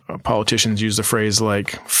hearing politicians use the phrase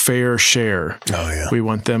like fair share, we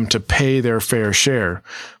want them to pay their fair share.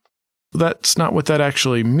 That's not what that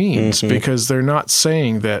actually means, because they're not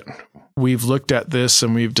saying that we've looked at this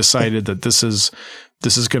and we've decided that this is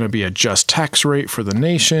going to be a just tax rate for the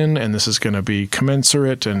nation and this is going to be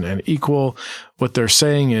commensurate and equal. What they're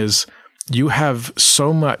saying is you have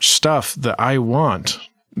so much stuff that I want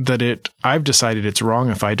that I've decided it's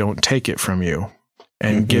wrong if I don't take it from you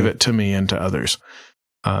and give it to me and to others.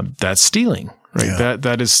 That's stealing, right? Yeah.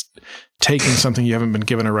 That is taking something you haven't been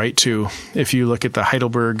given a right to. If you look at the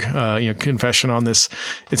Heidelberg Confession on this,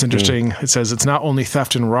 it's interesting. It says it's not only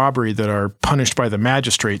theft and robbery that are punished by the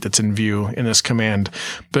magistrate that's in view in this command,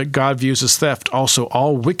 but God views as theft also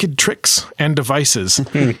all wicked tricks and devices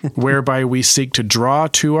whereby we seek to draw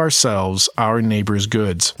to ourselves our neighbor's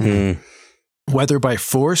goods, whether by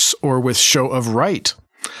force or with show of right.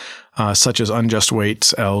 Such as unjust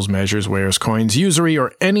weights, ells, measures, wares, coins, usury,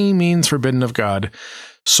 or any means forbidden of God.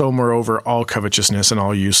 So moreover, all covetousness and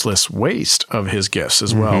all useless waste of his gifts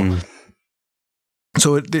as well.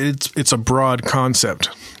 So it's a broad concept,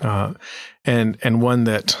 and one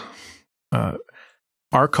that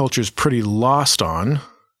our culture is pretty lost on.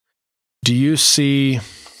 Do you see,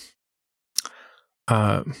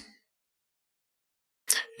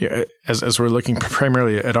 as we're looking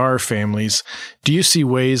primarily at our families, do you see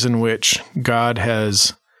ways in which God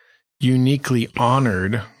has uniquely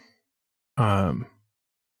honored,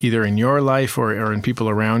 either in your life or in people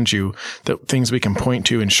around you, that things we can point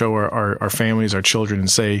to and show our families, our children, and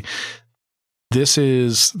say, this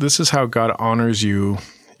is how God honors you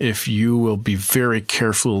if you will be very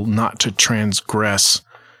careful not to transgress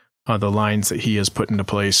the lines that he has put into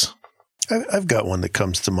place? I've got one that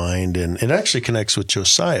comes to mind, and it actually connects with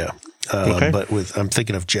Josiah. But I'm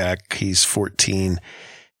thinking of Jack. He's 14.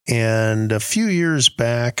 And a few years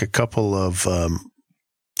back, a couple of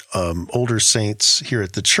older saints here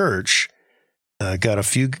at the church got a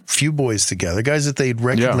few boys together, guys that they'd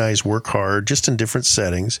recognize work hard, just in different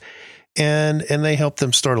settings, and they helped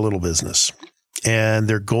them start a little business. And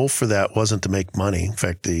their goal for that wasn't to make money. In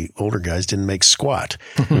fact, the older guys didn't make squat.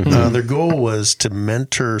 Their goal was to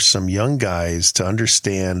mentor some young guys to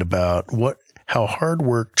understand about how hard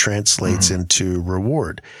work translates into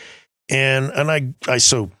reward. And I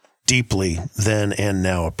so deeply then and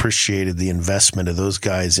now appreciated the investment of those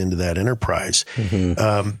guys into that enterprise.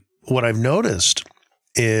 What I've noticed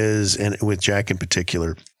is, and with Jack in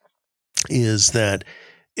particular, is that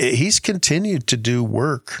he's continued to do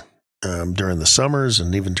work during the summers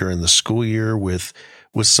and even during the school year with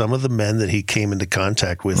some of the men that he came into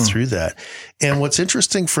contact with through that. And what's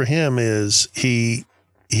interesting for him is he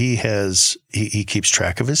keeps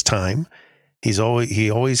track of his time. He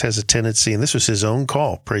always has a tendency, and this was his own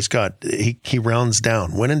call, praise God. He rounds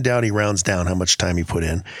down. When in doubt, he rounds down how much time he put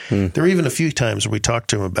in. There were even a few times where we talked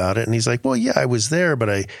to him about it, and he's like, well, yeah, I was there, but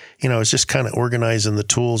I was just kind of organizing the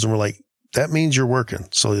tools. And we're like, that means you're working.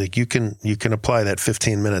 So like you can apply that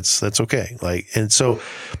 15 minutes. That's okay. Like, and so,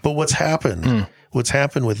 but what's happened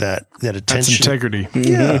with that attention, that's integrity.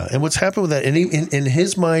 Yeah. And what's happened with that, and in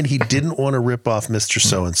his mind, he didn't want to rip off Mr.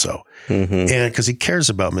 So-and-so. And cause he cares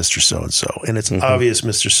about Mr. So-and-so, and it's obvious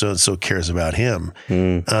Mr. So-and-so cares about him.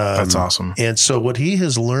 That's awesome. And so what he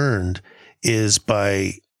has learned is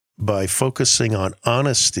by focusing on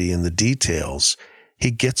honesty in the details,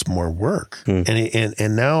 he gets more work.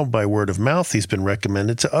 And now by word of mouth, he's been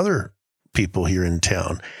recommended to other people here in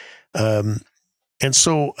town. And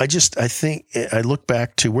so I think I look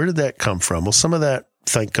back to, where did that come from? Well, some of that,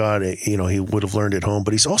 thank God, he would have learned at home,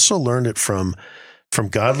 but he's also learned it from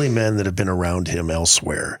godly men that have been around him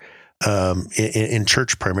elsewhere, in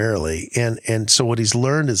church primarily. And so what he's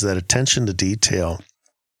learned is that attention to detail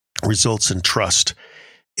results in trust.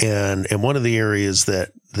 And one of the areas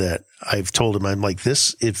that I've told him, I'm like,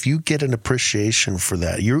 this, if you get an appreciation for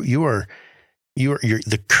that, you're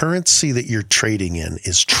the currency that you're trading in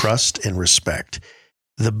is trust and respect.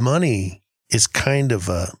 The money is kind of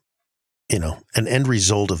an end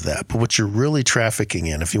result of that. But what you're really trafficking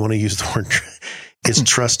in, if you want to use the word, is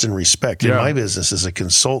trust and respect. In my business as a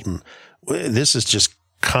consultant, this is just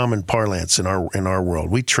common parlance in our world.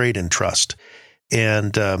 We trade in trust.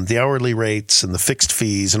 And the hourly rates and the fixed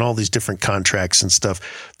fees and all these different contracts and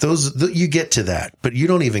stuff, you get to that, but you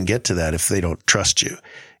don't even get to that if they don't trust you.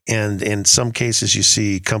 And in some cases, you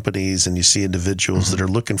see companies and you see individuals that are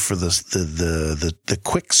looking for the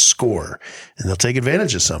quick score, and they'll take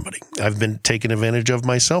advantage of somebody. I've been taken advantage of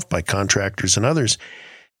myself by contractors and others.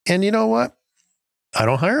 And you know what? I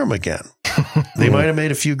don't hire them again. They might have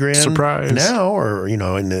made a few grand now, or in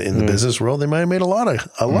the business world, they might have made a lot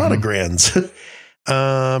of grands.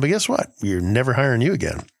 But guess what? You're never hiring you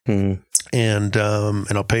again. And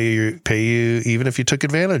I'll pay you even if you took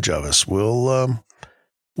advantage of us.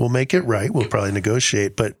 We'll make it right. We'll probably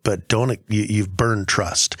negotiate, but you've burned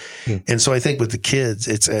trust. And so I think with the kids,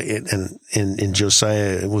 it's and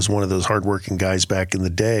Josiah was one of those hardworking guys back in the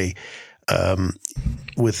day,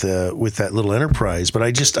 with that little enterprise. But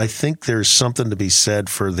I think there's something to be said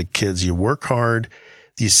for the kids. You work hard,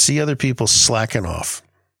 you see other people slacking off,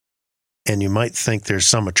 and you might think there's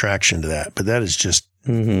some attraction to that, but that is just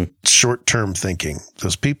short-term thinking.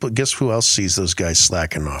 Those people, guess who else sees those guys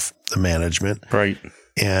slacking off? The management. Right.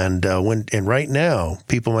 And right now,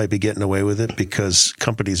 people might be getting away with it because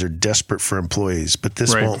companies are desperate for employees, but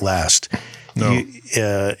this won't last. No.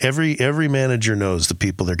 Every manager knows the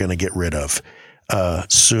people they're going to get rid of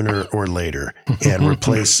sooner or later, and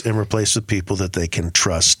replace with people that they can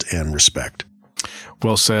trust and respect.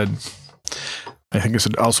 Well said. I think it's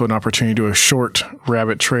also an opportunity to do a short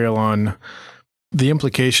rabbit trail on the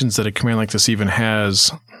implications that a command like this even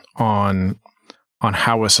has on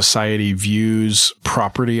how a society views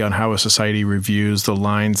property, on how a society reviews the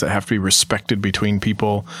lines that have to be respected between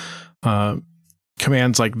people.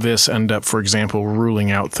 Commands like this end up, for example,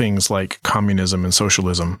 ruling out things like communism and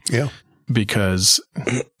socialism. Yeah. Because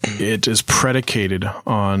it is predicated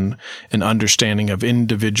on an understanding of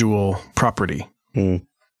individual property.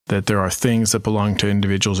 That there are things that belong to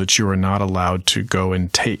individuals that you are not allowed to go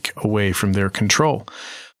and take away from their control.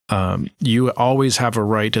 You always have a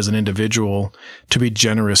right as an individual to be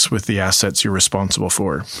generous with the assets you're responsible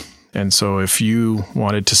for. And so if you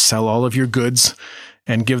wanted to sell all of your goods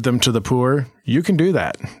and give them to the poor, you can do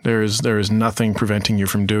that. There is nothing preventing you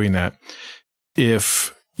from doing that.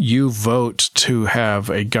 If you vote to have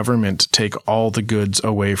a government take all the goods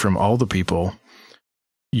away from all the people,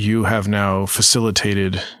 you have now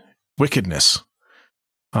facilitated wickedness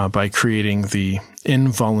by creating the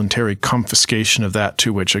involuntary confiscation of that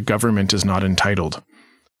to which a government is not entitled.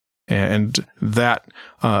 And that,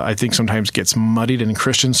 I think, sometimes gets muddied in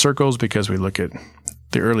Christian circles because we look at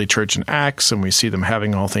the early church in Acts and we see them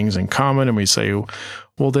having all things in common, and we say,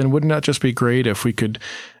 well, then wouldn't that just be great if we could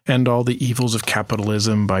end all the evils of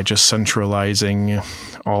capitalism by just centralizing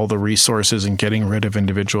all the resources and getting rid of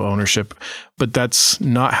individual ownership? But that's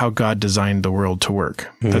not how God designed the world to work.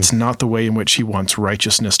 That's not the way in which he wants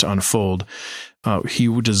righteousness to unfold.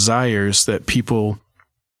 He desires that people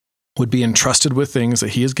would be entrusted with things that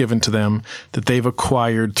he has given to them, that they've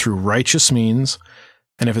acquired through righteous means.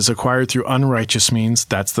 And if it's acquired through unrighteous means,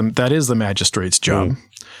 that is the magistrate's job.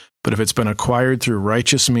 But if it's been acquired through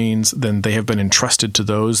righteous means, then they have been entrusted to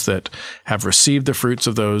those that have received the fruits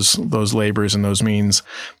of those labors and those means.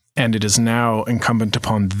 And it is now incumbent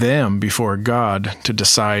upon them before God to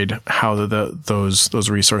decide how those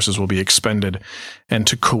resources will be expended. And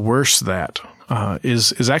to coerce that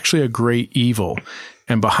is actually a great evil.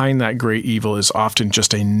 And behind that great evil is often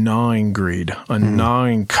just a gnawing greed, a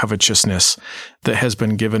gnawing covetousness that has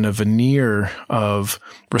been given a veneer of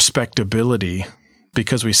respectability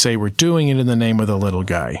because we say we're doing it in the name of the little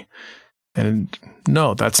guy. And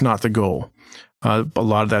no, that's not the goal. A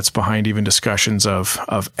lot of that's behind even discussions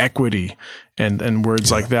of equity and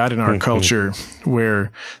words like that in our culture,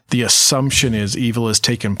 where the assumption is evil has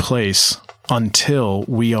taken place until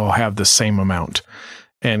we all have the same amount.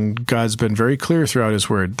 And God's been very clear throughout his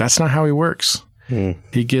word. That's not how he works.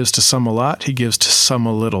 He gives to some a lot. He gives to some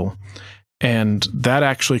a little. And that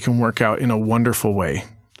actually can work out in a wonderful way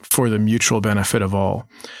for the mutual benefit of all,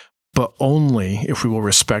 but only if we will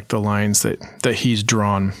respect the lines that he's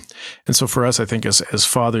drawn. And so for us, I think as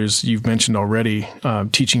fathers, you've mentioned already,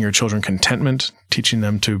 teaching your children contentment, teaching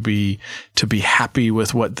them to be happy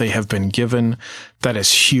with what they have been given. That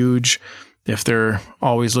is huge. If they're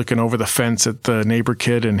always looking over the fence at the neighbor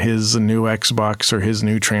kid and his new Xbox or his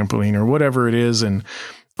new trampoline or whatever it is, and,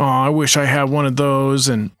 oh, I wish I had one of those.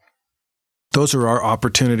 And those are our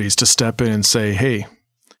opportunities to step in and say, hey,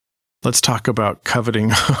 let's talk about coveting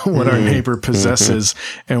what our neighbor possesses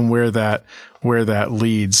and where that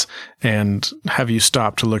leads. And have you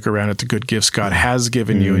stopped to look around at the good gifts God has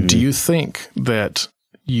given you? And do you think that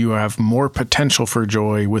you have more potential for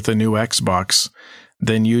joy with a new Xbox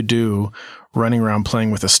than you do running around playing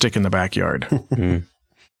with a stick in the backyard?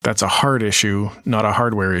 That's a heart issue, not a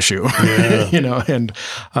hardware issue. Yeah. And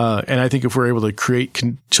I think if we're able to create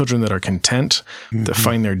children that are content, that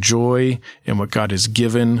find their joy in what God has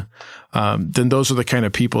given, then those are the kind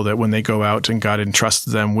of people that when they go out and God entrusts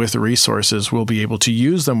them with resources, will be able to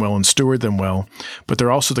use them well and steward them well. But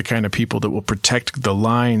they're also the kind of people that will protect the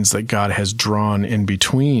lines that God has drawn in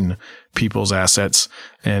between people's assets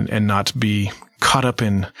and not be caught up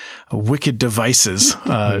in wicked devices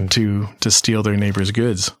to steal their neighbor's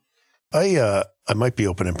goods. I might be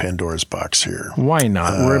opening Pandora's box here. Why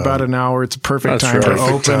not? We're about an hour. It's a perfect time to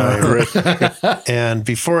open up. And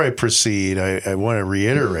before I proceed, I want to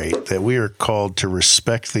reiterate that we are called to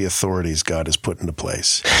respect the authorities God has put into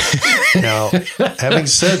place. Now, having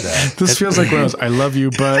said that, this feels like one of those, I love you,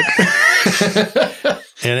 but...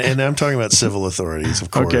 And I'm talking about civil authorities,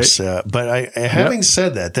 of course. Okay. But having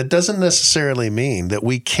said that, that doesn't necessarily mean that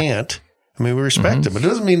we can't. I mean, we respect them, but it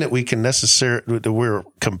doesn't mean that we can that we're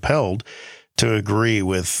compelled to agree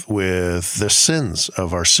with the sins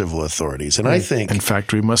of our civil authorities. And I think, in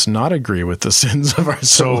fact, we must not agree with the sins of our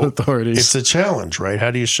civil authorities. It's a challenge, right?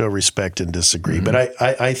 How do you show respect and disagree? But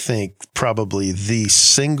I think probably the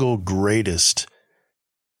single greatest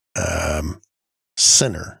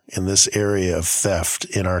sinner in this area of theft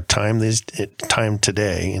in our time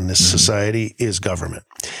today in this society is government.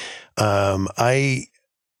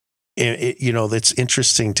 It's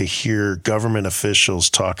interesting to hear government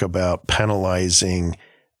officials talk about penalizing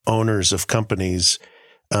owners of companies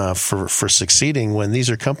for succeeding when these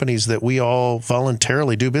are companies that we all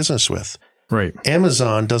voluntarily do business with. Right.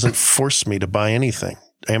 Amazon doesn't force me to buy anything.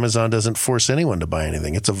 Amazon doesn't force anyone to buy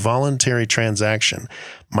anything. It's a voluntary transaction.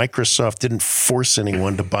 Microsoft didn't force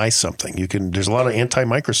anyone to buy something. There's a lot of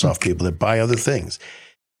anti-Microsoft people that buy other things.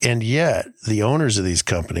 And yet the owners of these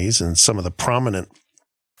companies and some of the prominent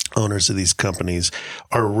owners of these companies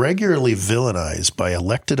are regularly villainized by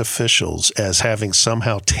elected officials as having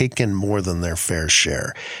somehow taken more than their fair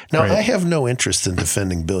share. Now, I have no interest in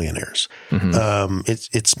defending billionaires.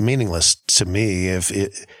 It's meaningless to me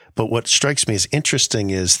but what strikes me as interesting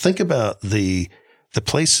is think about the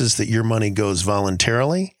places that your money goes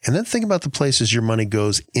voluntarily, and then think about the places your money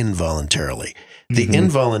goes involuntarily. The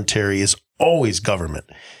involuntary is always government.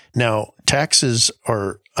 Now, taxes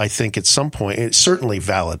are, I think at some point, it's certainly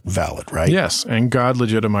valid, right? Yes, and God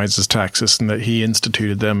legitimizes taxes and that he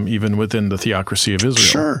instituted them even within the theocracy of Israel.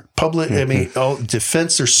 Sure.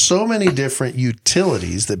 Defense, there's so many different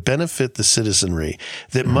utilities that benefit the citizenry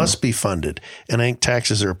that must be funded. And I think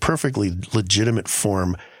taxes are a perfectly legitimate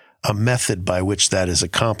form, a method by which that is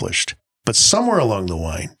accomplished. But somewhere along the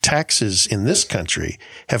line, taxes in this country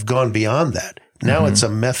have gone beyond that. Now it's a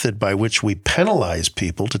method by which we penalize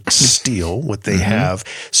people to steal what they have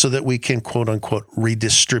so that we can, quote unquote,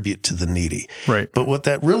 redistribute to the needy. Right. But what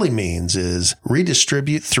that really means is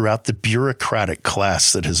redistribute throughout the bureaucratic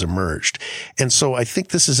class that has emerged. And so I think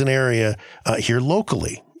this is an area here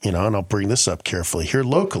locally, and I'll bring this up carefully. Here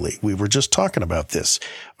locally, we were just talking about this.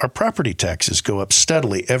 Our property taxes go up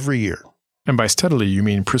steadily every year. And by steadily, you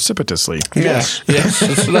mean precipitously. Yes.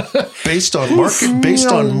 based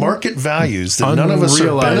on market values that none of us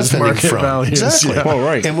are benefiting from. Values, exactly. Yeah. Oh,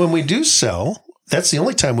 right. And when we do sell, that's the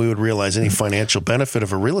only time we would realize any financial benefit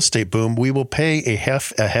of a real estate boom. We will pay a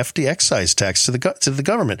hefty excise tax to the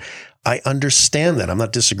government. I understand that. I'm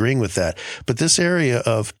not disagreeing with that. But this area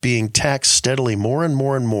of being taxed steadily more and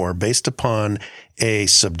more and more based upon a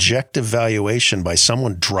subjective valuation by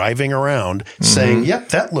someone driving around saying, yep,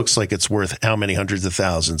 that looks like it's worth how many hundreds of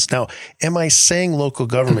thousands. Now, am I saying local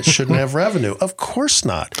government shouldn't have revenue? Of course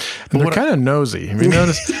not. But they're kind of nosy. I mean,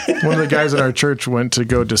 notice one of the guys in our church went to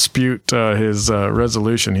go dispute his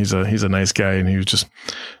resolution. He's a nice guy, and he was just,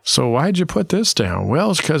 so why'd you put this down?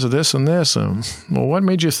 Well, it's because of this and this. Well, what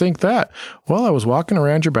made you think that? Well, I was walking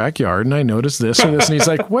around your backyard, and I noticed this and this. And he's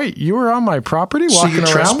like, wait, you were on my property walking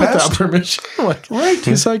around without permission? I'm like, right.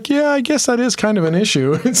 He's like, yeah, I guess that is kind of an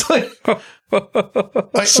issue. It's like,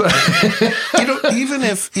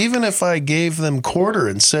 even if I gave them quarter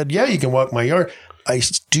and said, yeah, you can walk my yard, I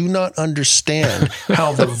do not understand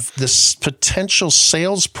how this potential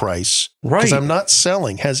sales price, because I'm not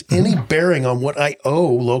selling, has any bearing on what I owe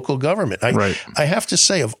local government. I have to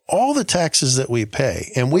say, of all the taxes that we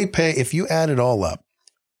pay, and we pay, if you add it all up,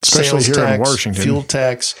 especially sales here tax, in Washington, fuel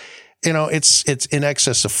tax, it's in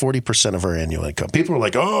excess of 40% of our annual income. People are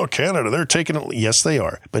like, oh, Canada, they're taking it. Yes, they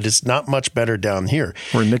are. But it's not much better down here.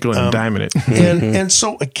 We're nickel and diming it. and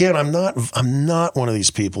so again, I'm not one of these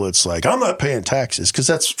people. It's like, I'm not paying taxes because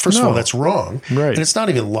first of all, that's wrong. Right. And it's not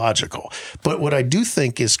even logical. But what I do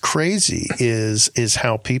think is crazy is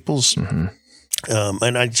how people's, and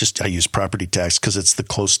I use property tax because it's the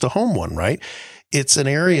close to home one, right? It's an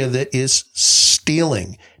area that is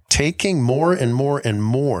stealing, taking more and more and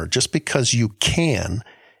more just because you can,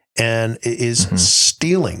 and is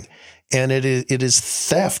stealing. And it is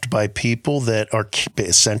theft by people that are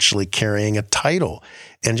essentially carrying a title.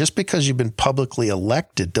 And just because you've been publicly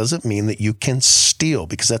elected doesn't mean that you can steal,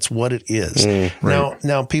 because that's what it is.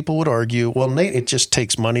 Now people would argue, well, Nate, it just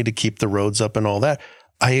takes money to keep the roads up and all that.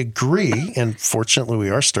 I agree. And fortunately, we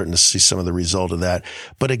are starting to see some of the result of that.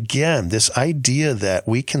 But again, this idea that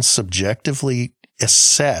we can subjectively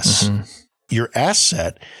assess your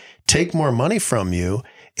asset, take more money from you,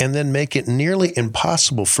 and then make it nearly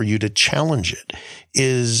impossible for you to challenge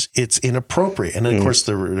it's inappropriate. And of course,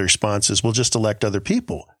 the response is, we'll just elect other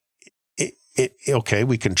people. Okay,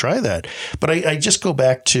 we can try that. But I just go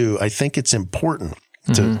back to, I think it's important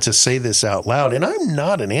to say this out loud. And I'm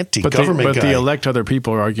not an anti-government guy. But the elect other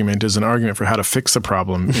people argument is an argument for how to fix the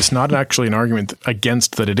problem. It's not actually an argument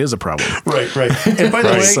against that it is a problem. Right. And by the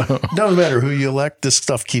way, no matter who you elect, this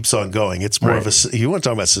stuff keeps on going. It's more of you want to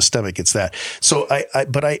talk about systemic, it's that. So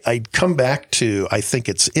I come back to, I think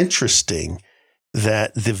it's interesting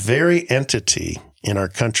that the very entity in our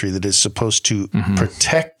country that is supposed to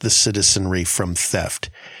protect the citizenry from theft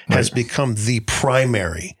has become the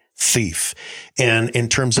primary thief. And in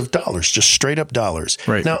terms of dollars, just straight up dollars.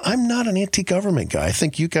 Right. Now, I'm not an anti-government guy. I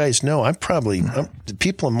think you guys know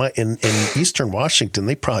people in Eastern Washington,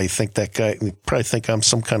 they probably think I'm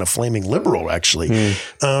some kind of flaming liberal, actually,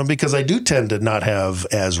 because I do tend to not have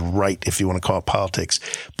as right, if you want to call it politics.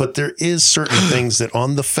 But there is certain things that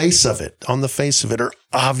on the face of it are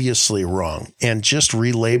obviously wrong. And just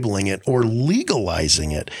relabeling it or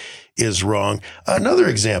legalizing it is wrong. Another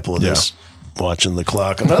example of this. Watching the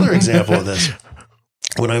clock. Another example of this.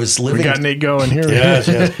 When I was living, we got Nate going here.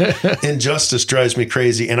 Yes. Injustice drives me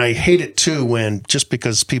crazy, and I hate it too. When just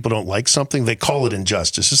because people don't like something, they call it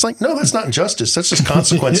injustice. It's like, no, that's not injustice. That's just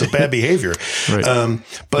consequence of bad behavior.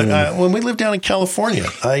 But when we lived down in California,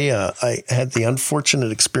 I had the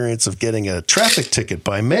unfortunate experience of getting a traffic ticket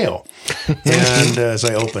by mail, and as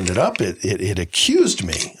I opened it up, it accused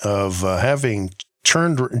me of having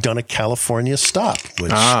done a California stop,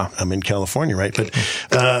 which I'm in California, right? But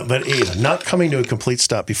not coming to a complete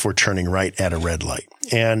stop before turning right at a red light.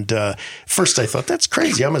 And first I thought, that's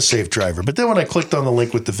crazy. I'm a safe driver. But then when I clicked on the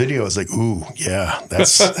link with the video, I was like, ooh, yeah,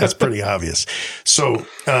 that's pretty obvious. So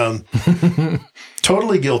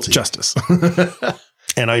totally guilty. Justice.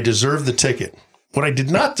 And I deserved the ticket. What I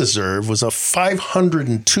did not deserve was a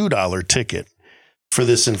 $502 ticket for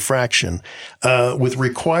this infraction with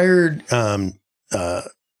required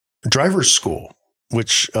driver's school,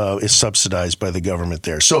 which is subsidized by the government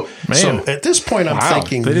there. So at this point, I'm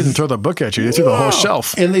thinking they didn't throw the book at you; they threw the whole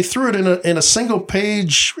shelf, and they threw it in a single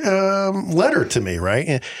page letter to me. Right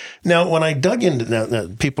and now, when I dug into now,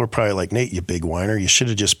 people are probably like, Nate, you big whiner, you should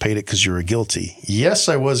have just paid it because you were guilty. Yes,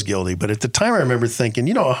 I was guilty, but at the time, I remember thinking,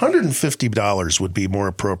 $150 would be more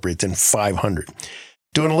appropriate than $500.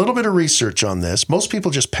 Doing a little bit of research on this, most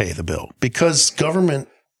people just pay the bill because government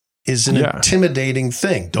is an intimidating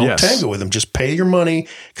thing. Don't tango with them. Just pay your money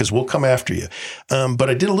because we'll come after you. But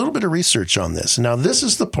I did a little bit of research on this. Now, this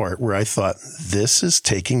is the part where I thought this is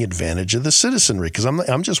taking advantage of the citizenry because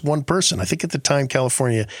I'm just one person. I think at the time,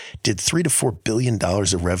 California did $3 to $4 billion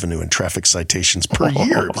of revenue in traffic citations per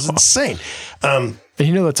year. It was insane. And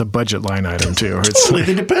that's a budget line item too. Totally.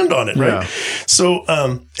 They depend on it, right? Yeah. So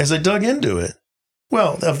as I dug into it,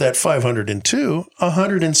 well, of that 502,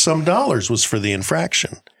 $100 and some was for the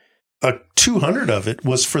infraction. 200 of it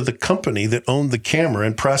was for the company that owned the camera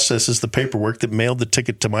and processes the paperwork that mailed the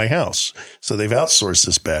ticket to my house. So they've outsourced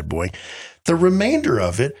this bad boy. The remainder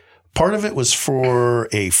of it, part of it was for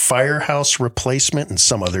a firehouse replacement in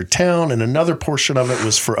some other town, and another portion of it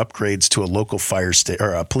was for upgrades to a local fire station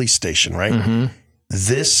or a police station, right? Mm-hmm.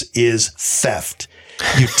 This is theft.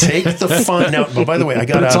 You take the fund now. But by the way,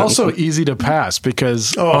 but it's also easy to pass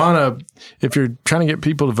because if you're trying to get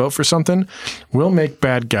people to vote for something, we'll make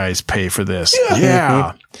bad guys pay for this.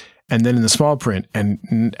 Yeah. And then in the small print,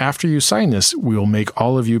 and after you sign this, we'll make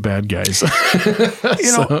all of you bad guys.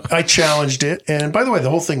 I challenged it. And by the way, the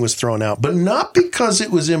whole thing was thrown out, but not because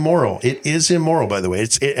it was immoral. It is immoral, by the way.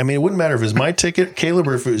 It wouldn't matter if it was my ticket, Caleb,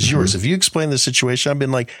 or if it was yours. If you explain the situation, I've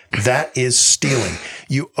been like, that is stealing.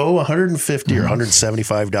 You owe $150 or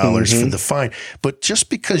 $175 for the fine. But just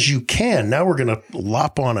because you can, now we're going to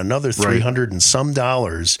lop on another $300 and some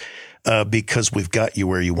dollars because we've got you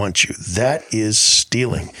where you want you. That is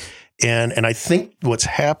stealing. And I think what's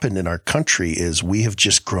happened in our country is we have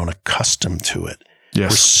just grown accustomed to it.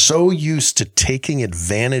 Yes. We're so used to taking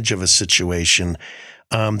advantage of a situation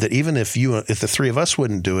that even if the three of us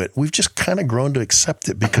wouldn't do it, we've just kind of grown to accept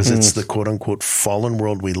it because it's the quote unquote fallen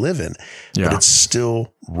world we live in. Yeah. But it's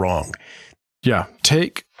still wrong. Yeah.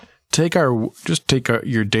 Take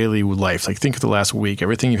your daily life. Like think of the last week,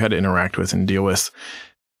 everything you've had to interact with and deal with.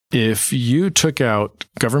 If you took out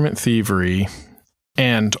government thievery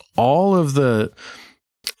and all of the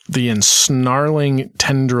ensnarling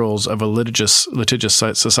tendrils of a litigious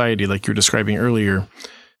society, like you're describing earlier,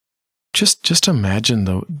 just imagine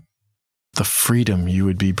the freedom you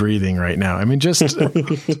would be breathing right now. I mean, just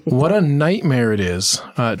what a nightmare it is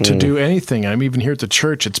to do anything. I'm even here at the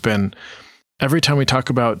church. It's been every time we talk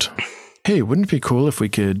about, hey, wouldn't it be cool if we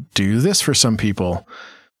could do this for some people?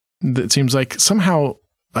 It seems like somehow,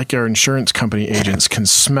 like our insurance company agents can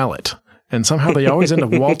smell it. And somehow they always end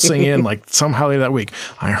up waltzing in like somehow that week.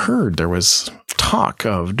 I heard there was talk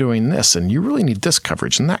of doing this and you really need this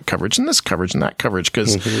coverage and that coverage and this coverage and that coverage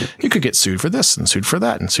because you could get sued for this and sued for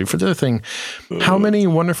that and sued for the other thing. How many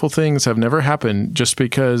wonderful things have never happened just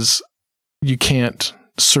because you can't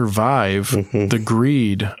survive the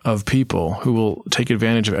greed of people who will take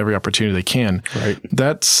advantage of every opportunity they can. Right.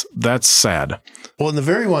 That's sad. Well, and the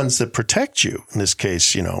very ones that protect you in this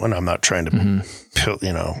case, and I'm not trying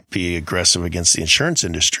to, be aggressive against the insurance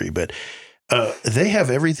industry, but they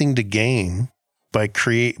have everything to gain by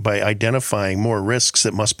identifying more risks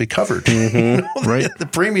that must be covered. Right. The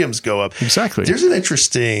premiums go up. Exactly. There's an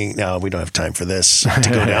interesting, now we don't have time for this to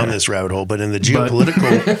go down this rabbit hole, but in the geopolitical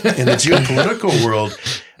world,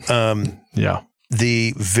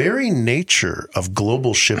 the very nature of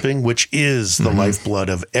global shipping, which is the lifeblood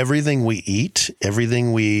of everything we eat,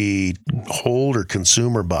 everything we hold or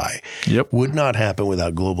consume or buy, would not happen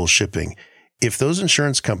without global shipping. If those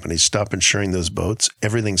insurance companies stop insuring those boats,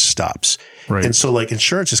 everything stops. Right. And so like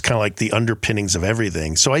insurance is kind of like the underpinnings of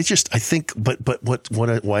everything. So I think, but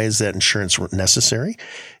why is that insurance necessary?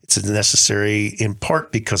 It's necessary in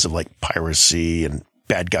part because of like piracy and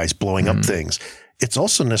bad guys blowing up things. It's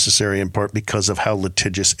also necessary in part because of how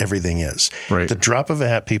litigious everything is. Right. At the drop of a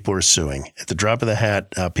hat, people are suing. At the drop of the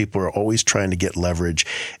hat, people are always trying to get leverage.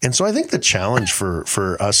 And so I think the challenge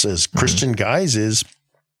for us as Christian guys is,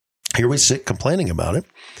 here we sit complaining about it.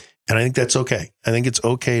 And I think that's okay. I think it's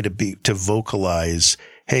okay to vocalize,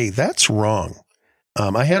 hey, that's wrong.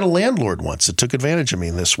 I had a landlord once that took advantage of me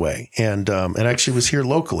in this way. And it actually was here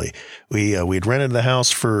locally. We had rented the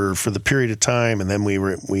house for the period of time. And then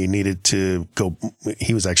we needed to go,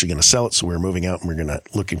 he was actually going to sell it. So we were moving out and we were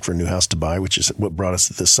looking for a new house to buy, which is what brought us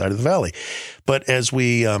to this side of the valley. But as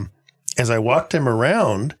I walked him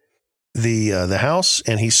around the house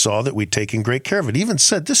and he saw that we'd taken great care of it. He even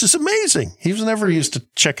said, this is amazing. He was never used to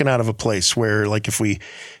checking out of a place where like if we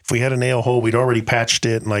had a nail hole, we'd already patched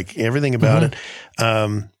it and like everything about it.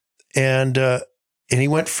 And he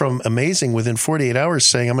went from amazing within 48 hours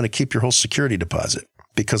saying, I'm going to keep your whole security deposit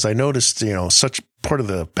because I noticed, such part of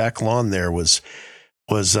the back lawn there was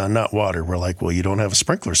not water. We're like, well, you don't have a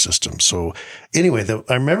sprinkler system. So anyway,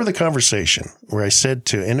 I remember the conversation where I said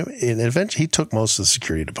and eventually he took most of the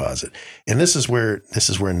security deposit. And this is where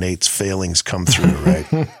Nate's failings come through,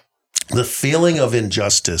 right? The feeling of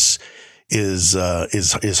injustice is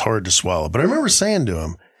hard to swallow. But I remember saying to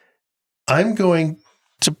him, I'm going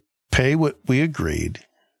to pay what we agreed,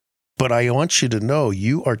 but I want you to know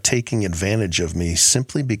you are taking advantage of me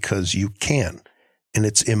simply because you can. And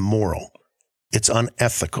it's immoral. It's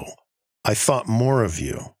unethical. I thought more of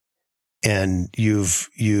you, and you've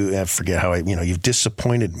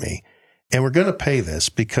disappointed me. And we're going to pay this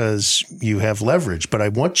because you have leverage. But I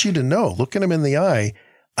want you to know, looking him in the eye,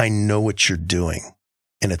 I know what you're doing,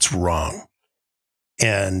 and it's wrong.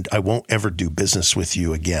 And I won't ever do business with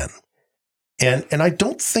you again. And I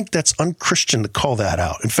don't think that's unchristian to call that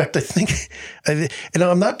out. In fact, I think, and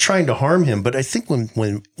I'm not trying to harm him, but I think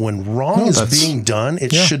when wrong is being done,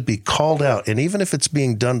 it should be called out. And even if it's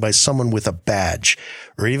being done by someone with a badge,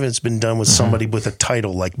 or even if it's been done with somebody with a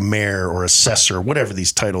title like mayor or assessor, whatever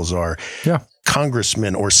these titles are,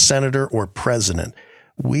 congressman or senator or president,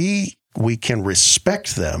 we can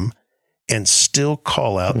respect them and still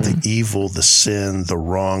call out the evil, the sin, the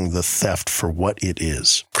wrong, the theft for what it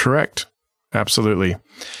is. Correct. Absolutely.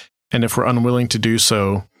 And if we're unwilling to do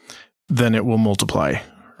so, then it will multiply,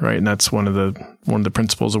 right? And that's one of the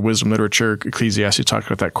principles of wisdom literature. Ecclesiastes talks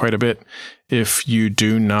about that quite a bit. If you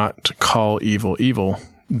do not call evil evil,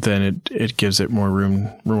 then it gives it more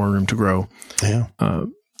room to grow. Yeah.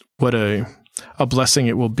 What a blessing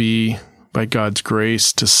it will be by God's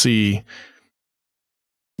grace to see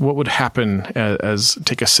what would happen as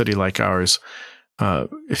take a city like ours.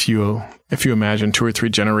 If you imagine 2 or 3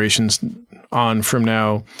 generations on from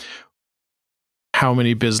now, how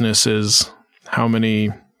many businesses, how many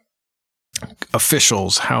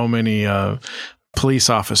officials, how many police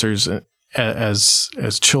officers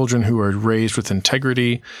as children who are raised with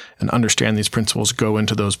integrity and understand these principles go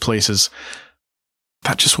into those places,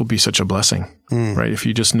 that just will be such a blessing, right? If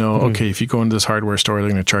you just know, okay, if you go into this hardware store, they're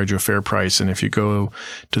going to charge you a fair price. And if you go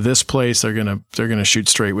to this place, they're going to shoot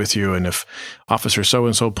straight with you. And if officer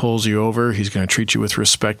so-and-so pulls you over, he's going to treat you with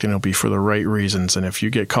respect, and it'll be for the right reasons. And if you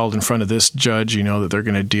get called in front of this judge, you know that they're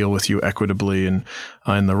going to deal with you equitably and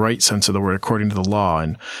in the right sense of the word, according to the law.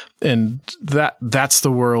 And that's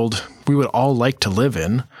the world we would all like to live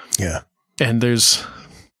in. Yeah. And there's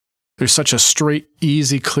such a straight,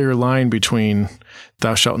 easy, clear line between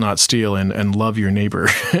thou shalt not steal and love your neighbor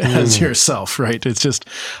as yourself, right? It's just,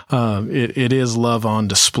 it is love on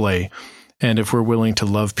display. And if we're willing to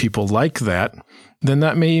love people like that, then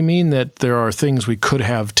that may mean that there are things we could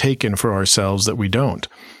have taken for ourselves that we don't.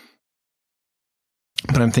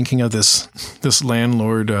 But I'm thinking of this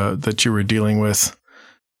landlord that you were dealing with.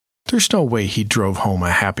 There's no way he drove home a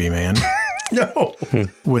happy man. No.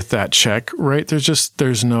 With that check, right?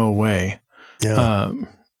 There's no way. Yeah.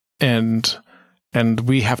 And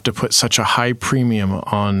we have to put such a high premium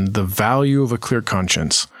on the value of a clear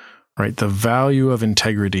conscience, right? The value of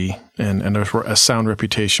integrity and a sound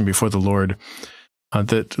reputation before the Lord,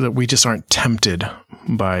 that we just aren't tempted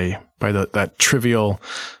by that trivial,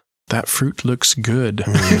 that fruit looks good,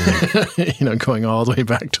 going all the way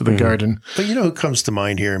back to the garden. But who comes to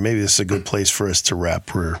mind here? Maybe this is a good place for us to wrap.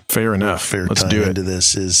 Fair enough. Let's do it. Into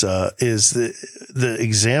this is the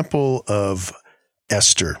example of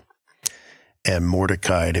Esther and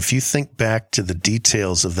Mordecai. And if you think back to the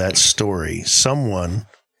details of that story,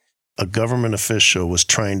 a government official was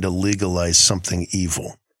trying to legalize something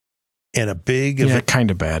evil. And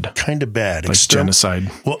kind of bad. Like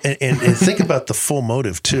genocide. Well, and think about the full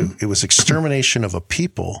motive too. It was extermination of a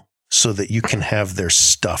people so that you can have their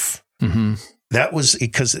stuff. Mm-hmm. That was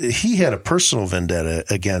because he had a personal vendetta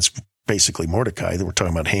against basically Mordecai. We're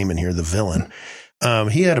talking about Haman here, the villain.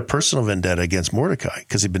 He had a personal vendetta against Mordecai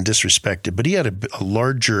because he'd been disrespected, but he had a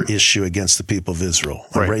larger issue against the people of Israel,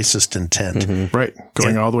 a racist intent. Mm-hmm. Right.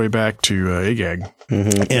 Going all the way back to Agag.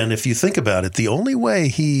 Mm-hmm. And if you think about it, the only way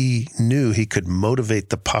he knew he could motivate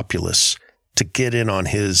the populace to get in on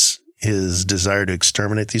his desire to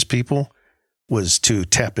exterminate these people was to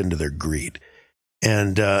tap into their greed.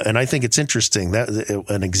 And I think it's interesting that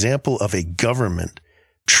an example of a government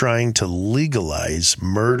trying to legalize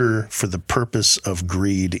murder for the purpose of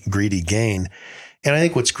greedy gain. And I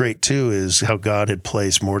think what's great too is how God had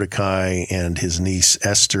placed Mordecai and his niece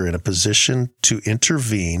Esther in a position to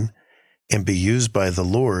intervene and be used by the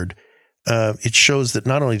Lord. It shows that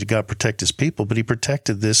not only did God protect his people, but he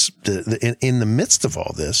protected this in the midst of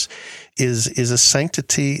all this is a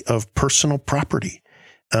sanctity of personal property.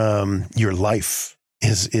 Your life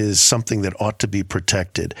is something that ought to be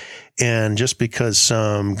protected. And just because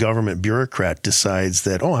some government bureaucrat decides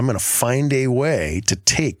that, I'm going to find a way to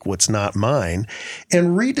take what's not mine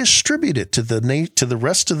and redistribute it to the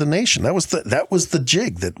rest of the nation. That was the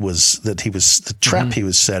jig the trap he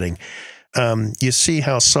was setting. you see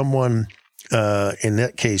how someone, in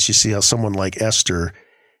that case, you see how someone like Esther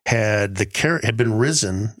had been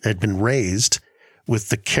raised with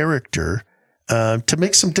the character to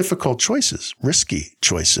make some difficult choices, risky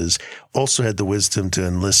choices, also had the wisdom to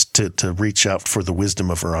enlist, to reach out for the wisdom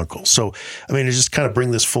of her uncle. So, I mean, to just kind of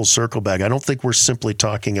bring this full circle back, I don't think we're simply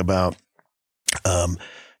talking about,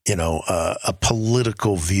 a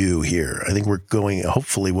political view here. I think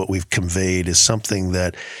hopefully what we've conveyed is something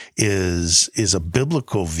that is a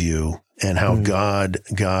biblical view, and how God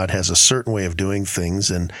has a certain way of doing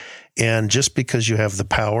things. And just because you have the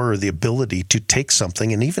power or the ability to take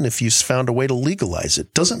something, and even if you found a way to legalize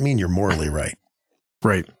it, doesn't mean you're morally right.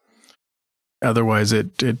 Right. Otherwise,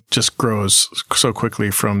 it just grows so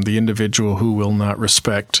quickly from the individual who will not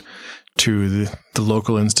respect to the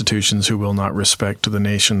local institutions who will not respect, to the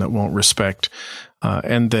nation that won't respect.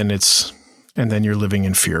 And then you're living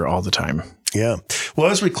in fear all the time. Yeah.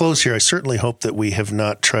 Well, as we close here, I certainly hope that we have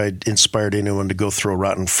not inspired anyone to go throw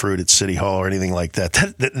rotten fruit at City Hall or anything like that.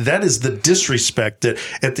 That is the disrespect that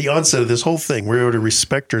at the onset of this whole thing, we're able to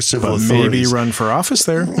respect our civil authorities. Maybe run for office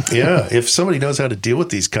there. Yeah. If somebody knows how to deal with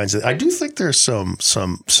these kinds of, I do think there's some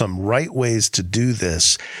right ways to do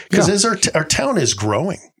this, because as our town is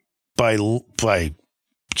growing by a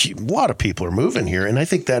lot of people are moving here, and I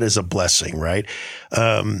think that is a blessing, right?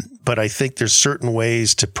 But I think there's certain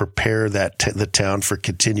ways to prepare the town for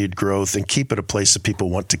continued growth and keep it a place that people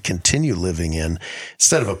want to continue living in,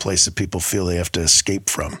 instead of a place that people feel they have to escape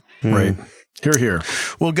from. Right. Hear, hear.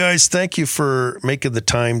 Well, guys, thank you for making the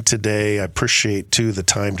time today. I appreciate, too, the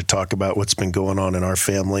time to talk about what's been going on in our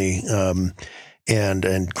family,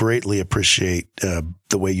 and greatly appreciate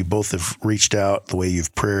the way you both have reached out, the way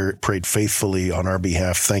you've prayed faithfully on our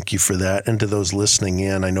behalf. Thank you for that. And to those listening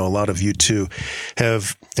in, I know a lot of you too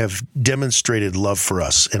have demonstrated love for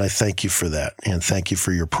us, and I thank you for that. And thank you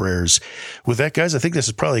for your prayers. With that, guys, I think this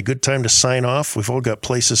is probably a good time to sign off. We've all got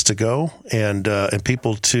places to go and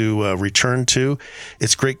people to return to.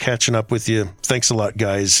 It's great catching up with you. Thanks a lot,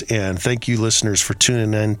 guys. And thank you, listeners, for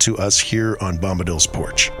tuning in to us here on Bombadil's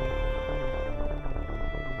Porch.